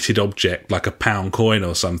weighted object, like a pound coin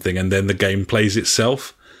or something, and then the game plays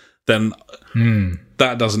itself, then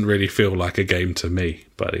that doesn't really feel like a game to me,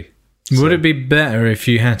 buddy. Would it be better if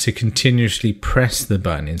you had to continuously press the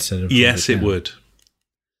button instead of... Yes, it would.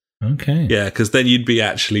 Okay. Yeah, because then you'd be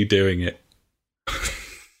actually doing it.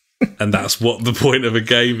 And that's what the point of a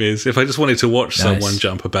game is. If I just wanted to watch someone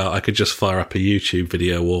jump about, I could just fire up a YouTube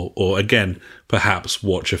video or again, perhaps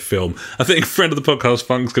watch a film. I think friend of the podcast,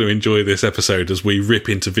 Funk's going to enjoy this episode as we rip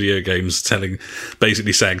into video games,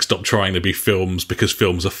 basically saying stop trying to be films because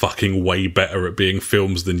films are fucking way better at being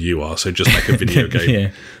films than you are. So just make a video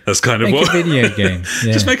game. That's kind of make a video game.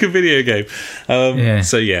 Yeah. Just make a video game.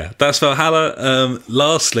 So yeah, that's Valhalla.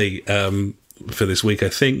 Lastly, for this week, I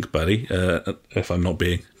think, buddy, if I'm not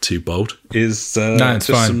being too bold, is it's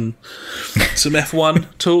fine. some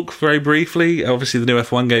F1 talk very briefly. Obviously, the new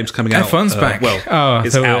F1 game's coming out. F1's back.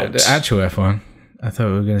 It's out. The actual F1. I thought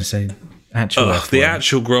we were going to say actual F1. The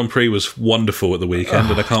actual Grand Prix was wonderful at the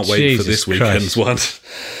weekend, and I can't wait for this weekend's one.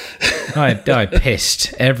 I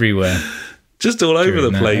pissed everywhere. Just all over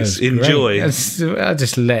the place. Enjoy. I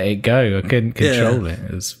just let it go. I couldn't control it.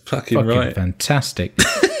 It was fucking right. Fantastic.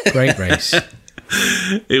 Great race.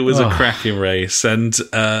 It was a cracking race. And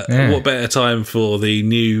what better time for the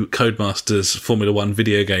new Codemasters Formula 1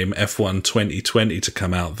 video game F1 2020 to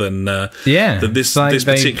come out than this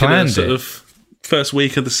particular sort of first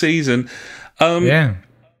week of the season.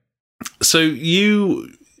 So you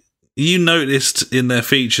noticed in their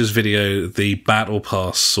features video the battle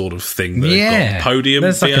pass sort of thing. Got podium,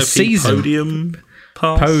 there's like VIP a season. podium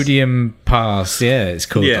pass. Podium pass, it's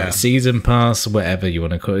called like season pass, whatever you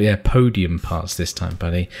want to call it. Yeah, podium pass this time,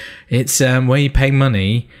 buddy. It's where you pay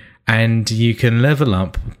money and you can level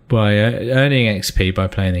up by earning XP by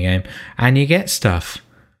playing the game, and you get stuff.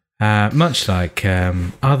 Much like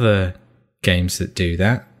other games that do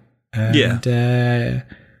that. And,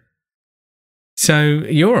 so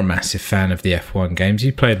you're a massive fan of the F1 games.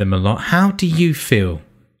 You play them a lot. How do you feel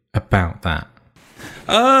about that?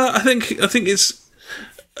 I think it's.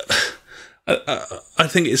 I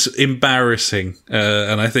think it's embarrassing,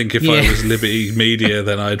 and I think if I was Liberty Media,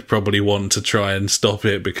 then I'd probably want to try and stop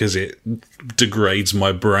it because it degrades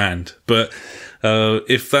my brand. But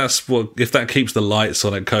if that keeps the lights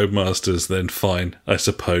on at Codemasters, then fine, I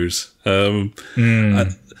suppose.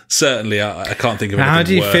 Certainly, I can't think of anything worse. How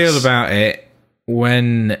do you feel about it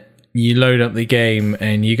when you load up the game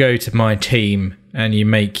and you go to My Team and you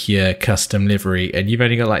make your custom livery and you've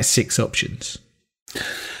only got like 6 options?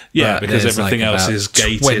 Yeah, because everything else is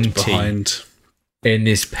gated behind. In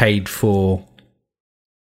this paid for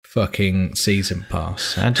fucking season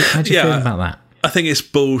pass. How do you feel about that? I think it's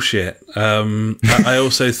bullshit. I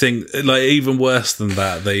also think, like, even worse than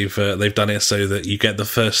that, they've done it so that you get the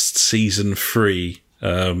first season free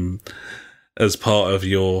as part of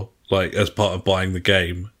buying the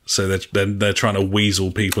game. So they're trying to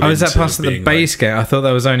weasel people. Is that part of the base game? I thought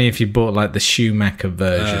that was only if you bought like the Schumacher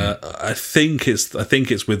version. I think it's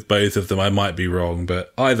with both of them. I might be wrong,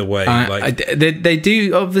 but either way, they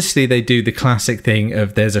do the classic thing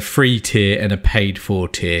of there's a free tier and a paid for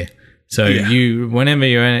tier. So whenever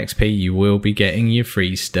you're NXP, you will be getting your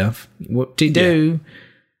free stuff. Whoop-de-doo.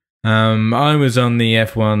 I was on the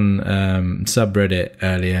F1 subreddit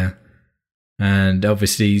earlier, and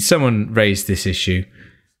obviously someone raised this issue.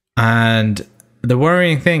 And the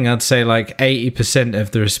worrying thing, I'd say like 80%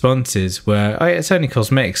 of the responses were, it's only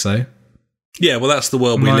cosmetics though. Yeah, well, that's the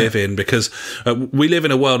world we live in, because we live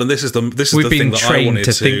in a world, and this is the thing that I wanted to... We've been trained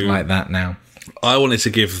to think like that now. I wanted to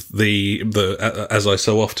give the as I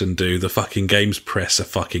so often do, the fucking games press a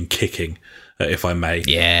fucking kicking, if I may.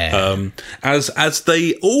 Yeah. As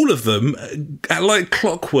they, all of them, like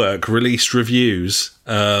clockwork, released reviews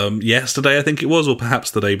yesterday, I think it was, or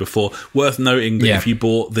perhaps the day before. Worth noting that if you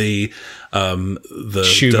bought the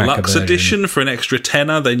deluxe edition for an extra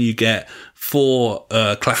tenner, then you get 4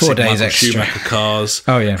 classic Michael Schumacher cars.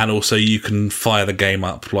 Oh yeah, and also you can fire the game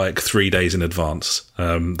up like 3 days in advance.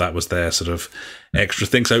 That was their sort of extra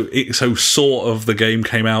thing. So sort of the game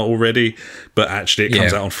came out already, but actually it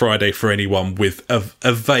comes out on Friday for anyone with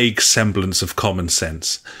a vague semblance of common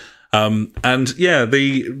sense. And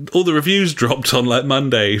all the reviews dropped on like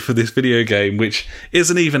Monday for this video game, which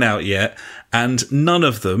isn't even out yet, and none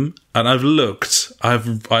of them. And I've looked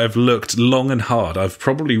long and hard. I've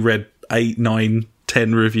probably read 8, 9,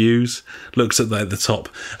 10 reviews. Looked at the top,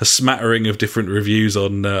 a smattering of different reviews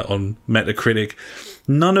on Metacritic.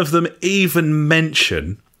 None of them even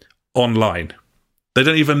mention online. They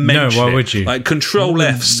don't even mention it. No, why it. would you? Like, Control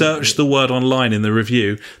F, search the word online in the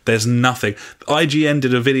review. There's nothing. IGN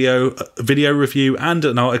did a video review and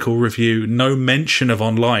an article review. No mention of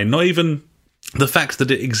online. Not even the fact that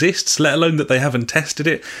it exists, let alone that they haven't tested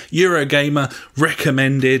it. Eurogamer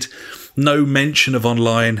recommended. No mention of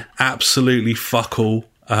online. Absolutely fuck all.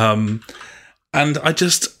 And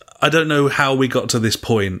I don't know how we got to this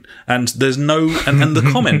point. And there's no, and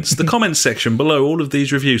the comments section below all of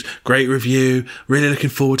these reviews, great review, really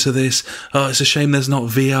looking forward to this. Oh, it's a shame there's not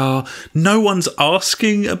VR. No one's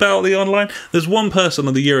asking about the online. There's one person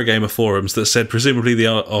on the Eurogamer forums that said presumably the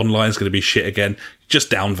online's going to be shit again.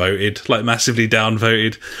 Just downvoted, like massively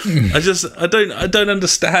downvoted. I don't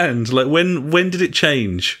understand. Like when did it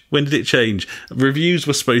change? When did it change? Reviews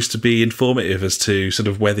were supposed to be informative as to sort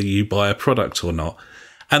of whether you buy a product or not.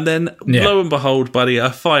 And then, lo and behold, buddy, I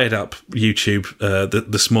fired up YouTube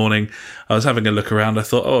this morning. I was having a look around. I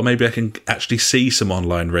thought, oh, maybe I can actually see some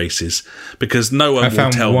online races because no one will tell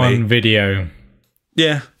me. I found one video.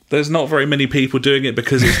 Yeah, there's not very many people doing it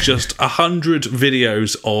because it's just 100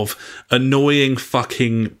 videos of annoying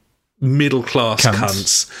fucking middle-class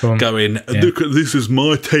cunts going, look, this is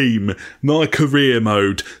my team, my career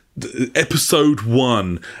mode, episode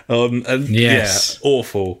 1. Yes.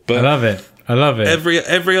 Awful. But I love it.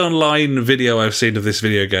 Every online video I've seen of this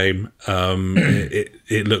video game,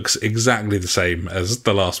 it looks exactly the same as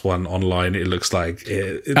the last one online. It looks like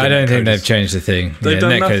I don't think they've changed a thing. They've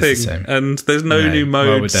done nothing, and there's no new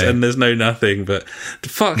modes, and there's no nothing. But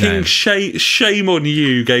fucking shame on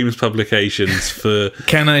you, games publications, for.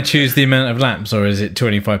 Can I choose the amount of laps, or is it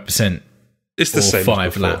 25%? It's the same.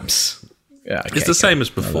 5 laps. Yeah, it's the same as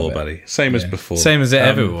before, buddy. Same as before. Same as it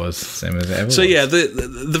ever was. Same as it ever was. So yeah,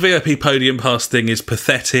 the VIP Podium Pass thing is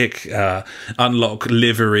pathetic. Unlock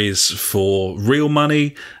liveries for real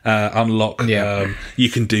money. You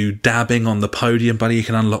can do dabbing on the podium, buddy. You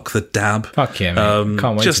can unlock the dab. Fuck yeah, man.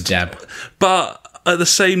 Can't wait to dab. But at the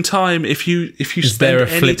same time, if you spend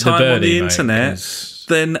any time on the internet,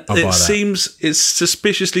 then it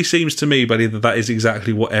suspiciously seems to me, buddy, that is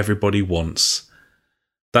exactly what everybody wants.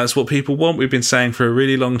 That's what people want. We've been saying for a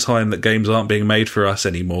really long time that games aren't being made for us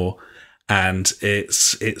anymore, and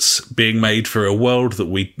it's being made for a world that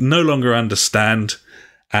we no longer understand,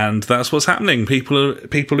 and that's what's happening. People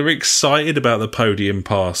are excited about the Podium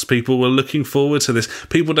Pass. People were looking forward to this.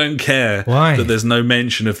 People don't care that there's no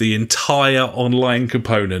mention of the entire online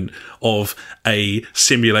component of a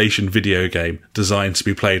simulation video game designed to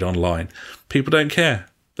be played online. People don't care.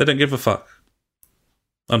 They don't give a fuck.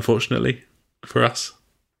 Unfortunately, for us.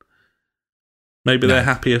 Maybe they're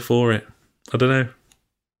happier for it. I don't know.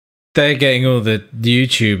 They're getting all the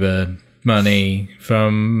YouTuber money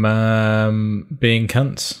from being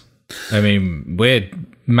cunts. I mean, we're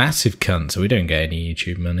massive cunts, so we don't get any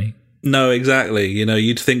YouTube money. No, exactly. You know,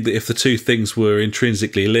 you'd think that if the two things were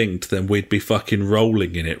intrinsically linked, then we'd be fucking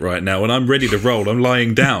rolling in it right now. And I'm ready to roll. I'm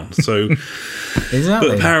lying down. So, exactly.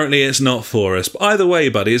 But apparently it's not for us. But either way,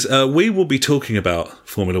 buddies, we will be talking about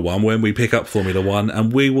Formula One when we pick up Formula One,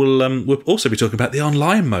 and we will we'll also be talking about the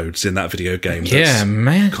online modes in that video game. Yeah,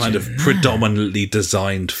 man. Kind of predominantly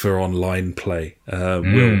designed for online play.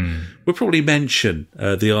 We'll probably mention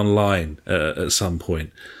the online at some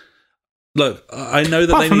point. Look, I know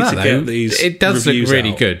that they need to get these. It does look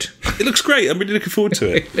really good. It looks great. I'm really looking forward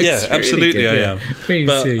to it. Yeah, absolutely, really good, I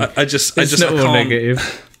am. But I just not all negative.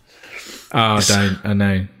 I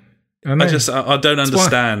know. I don't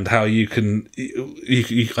understand how you can.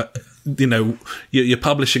 You're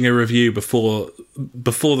publishing a review before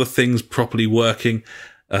the thing's properly working,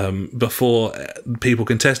 before people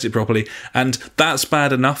can test it properly, and that's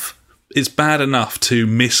bad enough. It's bad enough to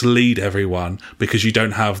mislead everyone because you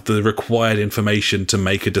don't have the required information to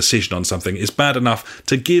make a decision on something. It's bad enough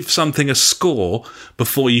to give something a score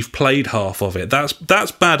before you've played half of it.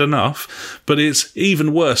 That's bad enough, but it's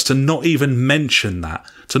even worse to not even mention that.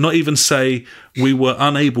 To not even say we were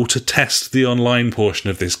unable to test the online portion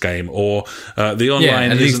of this game, or the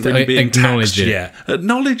online isn't really being taxed yet.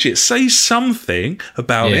 Acknowledge it. Say something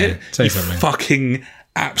about it. Say you something. Fucking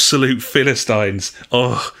absolute Philistines.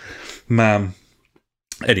 Oh, man.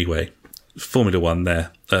 Anyway, Formula One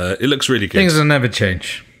there. It looks really good. Things will never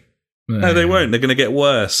change. No, they won't. They're going to get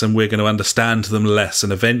worse, and we're going to understand them less,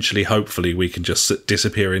 and eventually, hopefully, we can just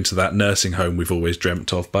disappear into that nursing home we've always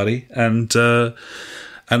dreamt of, buddy, and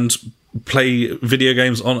play video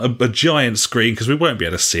games on a giant screen, because we won't be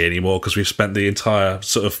able to see anymore because we've spent the entire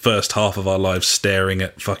sort of first half of our lives staring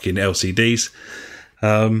at fucking LCDs.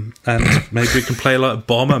 And maybe we can play like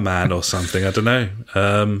Bomberman or something. I don't know.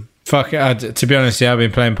 Fuck it. To be honest, I've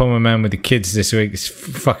been playing Bomberman with the kids this week. It's a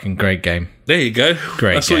fucking great game. There you go.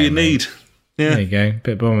 Great. That's game, what you need. Yeah. There you go.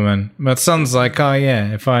 Bit Bomberman. My son's like, oh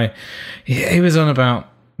yeah, he was on about.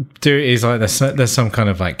 He's like, there's some kind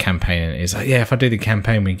of like campaign, and he's like, yeah, if I do the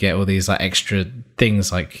campaign, we get all these like extra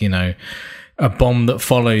things, like, you know, a bomb that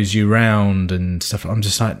follows you round and stuff. I'm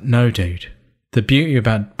just like, no, dude. The beauty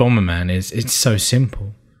about Bomberman is it's so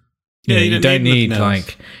simple. You don't need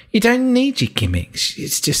you don't need your gimmicks.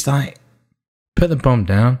 It's just like, put the bomb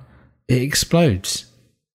down, it explodes.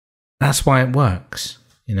 That's why it works,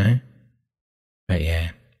 But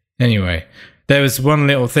yeah. Anyway, there was one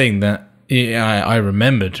little thing that I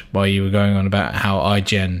remembered while you were going on about how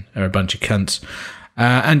IGN are a bunch of cunts.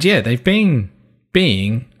 And yeah, they've been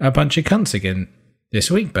being a bunch of cunts again this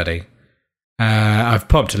week, buddy. I've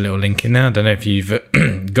popped a little link in there. I don't know if you've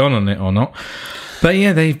gone on it or not. But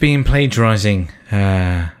yeah, they've been plagiarising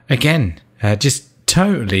again. Just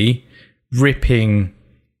totally ripping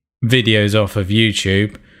videos off of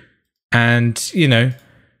YouTube and,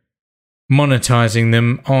 monetising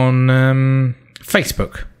them on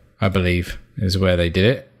Facebook, I believe, is where they did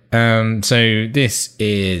it. So this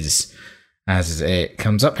is, as it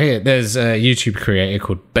comes up here, there's a YouTube creator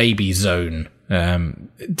called Baby Zone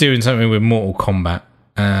doing something with Mortal Kombat.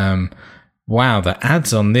 Wow, the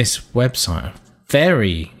ads on this website are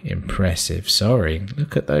very impressive. Sorry,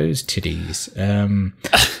 look at those titties.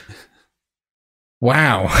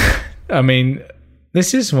 Wow. I mean,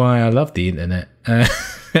 this is why I love the internet.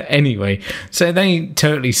 Anyway, so they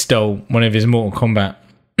totally stole one of his Mortal Kombat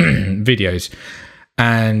videos.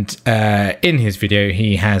 And in his video,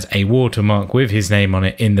 he has a watermark with his name on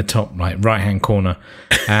it in the top right-hand corner.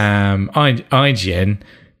 IGN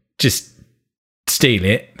just steal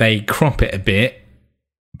it. They crop it a bit.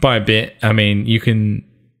 By a bit, I mean, you can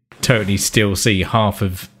totally still see half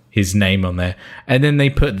of his name on there. And then they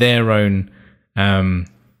put their own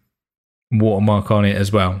watermark on it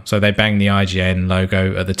as well. So they bang the IGN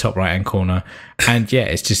logo at the top right-hand corner. And yeah,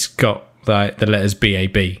 it's just got the letters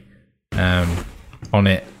BAB on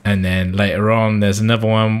it. And then later on, there's another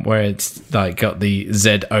one where it's got the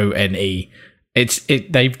ZONE.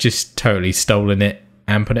 They've just totally stolen it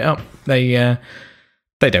and put it up. They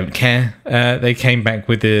don't care. They came back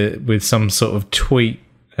with some sort of tweet.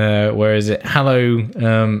 Where is it? Hello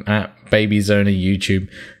at BabyZona YouTube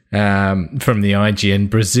from the IGN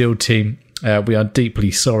Brazil team. We are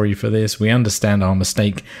deeply sorry for this. We understand our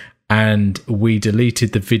mistake and we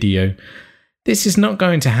deleted the video. This is not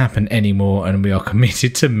going to happen anymore, and we are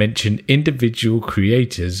committed to mention individual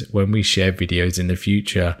creators when we share videos in the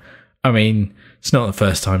future. I mean, it's not the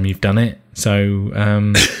first time you've done it, so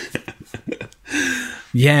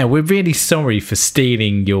yeah, we're really sorry for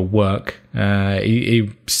stealing your work.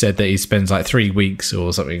 He said that he spends 3 weeks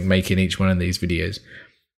or something making each one of these videos.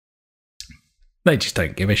 They just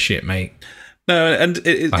don't give a shit, mate. No, and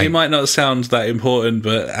it might not sound that important,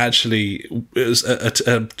 but actually, it was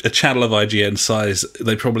a channel of IGN size.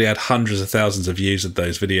 They probably had hundreds of thousands of views of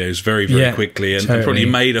those videos very, very quickly, and totally. Probably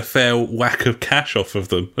made a fair whack of cash off of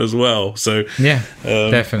them as well. So yeah,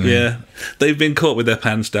 definitely. Yeah, they've been caught with their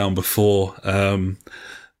pants down before.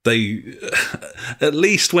 They, at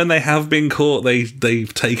least when they have been caught,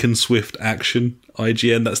 they've taken swift action.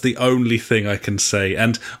 IGN, that's the only thing I can say.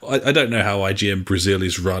 And I don't know how IGN Brazil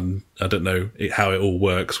is run. I don't know how it all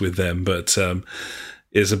works with them, but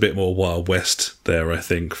it's a bit more Wild West there, I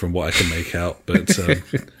think, from what I can make out. But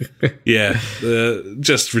yeah,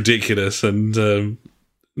 just ridiculous and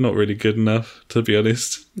not really good enough, to be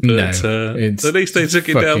honest. But no, at least they took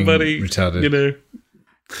it down, buddy. Retarded.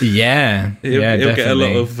 Yeah, he'll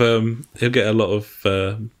get a lot of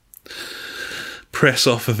press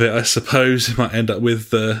off of it, I suppose. He might end up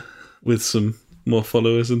with some more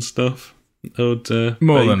followers and stuff. More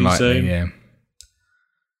than likely,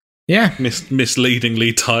 yeah.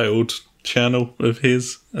 Misleadingly titled channel of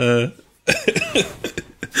his. But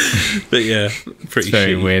yeah, pretty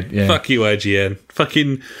very weird. Yeah. Fuck you, IGN.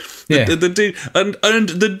 Fucking. Yeah. The dude and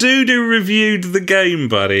the dude who reviewed the game,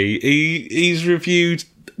 buddy. He's reviewed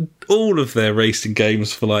all of their racing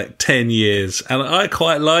games for 10 years, and I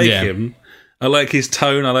quite like him. I like his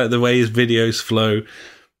tone. I like the way his videos flow.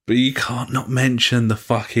 But you can't not mention the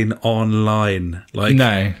fucking online.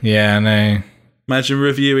 No. Yeah, no. Imagine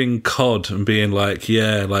reviewing COD and being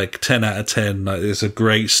 10 out of 10. It's a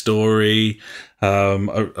great story.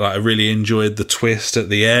 I really enjoyed the twist at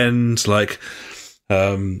the end.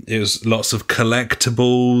 It was lots of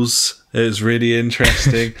collectibles. It was really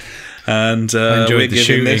interesting. And we're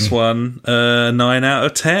giving this one 9 out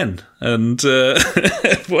of 10. And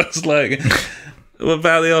everyone's like, what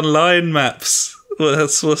about the online maps?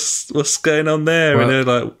 What's going on there? Well, and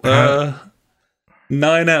they're like,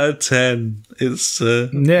 9 out of 10. It's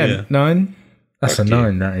 9. That's a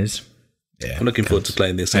 9, that is. Yeah, I'm looking forward to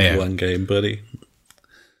playing this F1 game, buddy.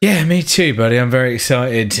 Yeah, me too, buddy. I'm very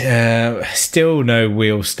excited. Still no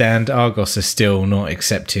wheel stand. Argos are still not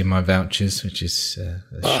accepting my vouchers, which is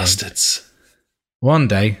bastards. One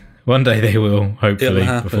day they will, hopefully,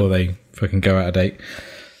 before they fucking go out of date.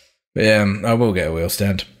 But yeah, I will get a wheel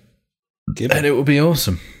stand. And it will be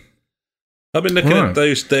awesome. I've been looking at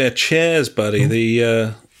their chairs, buddy.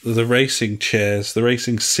 The racing chairs, the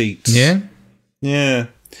racing seats. Yeah? Yeah.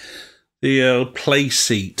 The play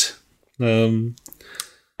seat.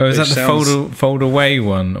 Is that the fold away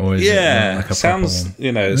one, or is it like a sounds one?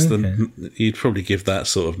 It's you'd probably give that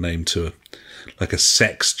sort of name to a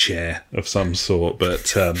sex chair of some sort,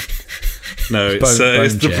 but no, it's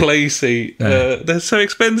the play seat. They're so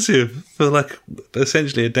expensive for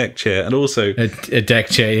essentially a deck chair, and also a deck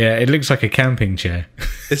chair. Yeah, it looks like a camping chair.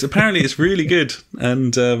 It's really good,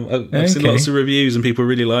 and I've seen lots of reviews and people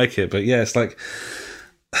really like it. But yeah, it's like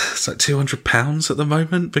 £200 at the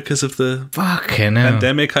moment because of the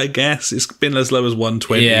pandemic. I guess it's been as low as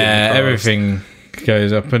 $120. Yeah, everything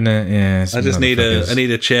goes up, isn't it? Yeah. I just need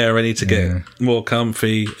a chair. I need to get more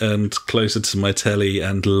comfy and closer to my telly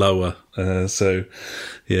and lower. I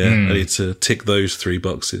need to tick those 3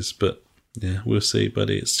 boxes. But yeah, we'll see,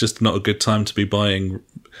 buddy. It's just not a good time to be buying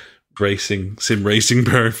sim racing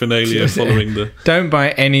paraphernalia following the. Don't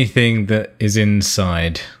buy anything that is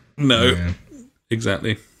inside. No. Yeah.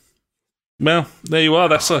 Exactly. Well, there you are.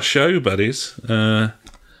 That's our show, buddies.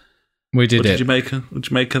 We did it. What did you make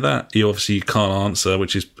of that? You obviously can't answer,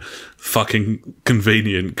 which is fucking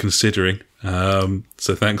convenient considering. So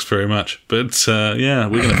thanks very much. But we're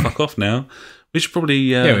going to fuck off now. We should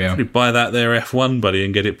probably buy that there F1, buddy,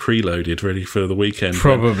 and get it preloaded, ready for the weekend.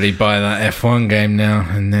 Probably buy that F1 game now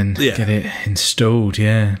and then get it installed,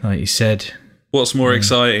 like you said. What's more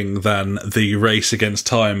exciting than the race against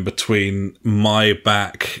time between my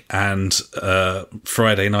back and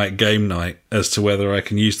Friday night game night as to whether I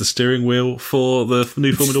can use the steering wheel for the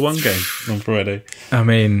new Formula 1 game on Friday? I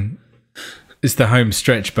mean, it's the home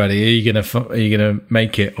stretch, buddy. Are you gonna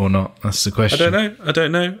make it or not? That's the question. I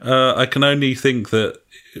don't know. I can only think that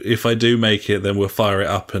if I do make it, then we'll fire it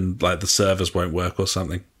up and the servers won't work or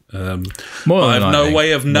something. I have no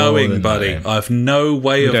way of knowing, buddy. I have no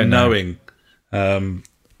way of knowing. No.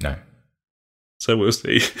 So we'll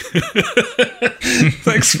see.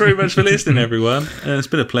 Thanks very much for listening, everyone. It's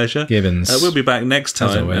been a pleasure. Gibbons. We'll be back next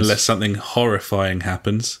time, unless something horrifying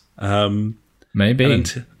happens. Maybe.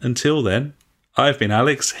 Until then, I've been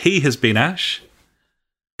Alex. He has been Ash.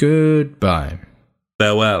 Goodbye.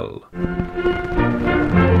 Farewell.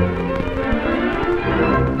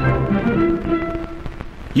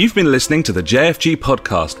 You've been listening to the JfG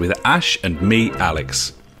podcast with Ash and me,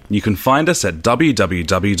 Alex. You can find us at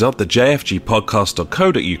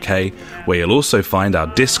www.thejfgpodcast.co.uk, where you'll also find our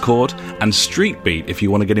Discord and Street Beat if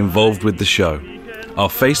you want to get involved with the show. Our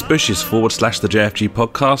Facebook is /the JfG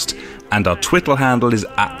Podcast, and our Twitter handle is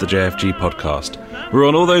 @the JfG Podcast. We're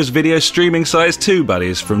on all those video streaming sites too,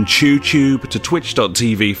 buddies, from TubeTube to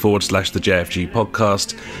twitch.tv /the JfG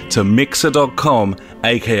Podcast to mixer.com,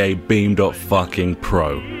 aka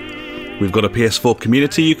beam.fucking-pro. We've got a PS4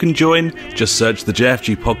 community you can join. Just search the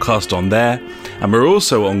JfG Podcast on there. And we're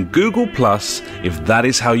also on Google Plus if that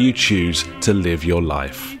is how you choose to live your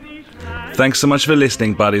life. Thanks so much for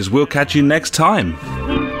listening, buddies. We'll catch you next time.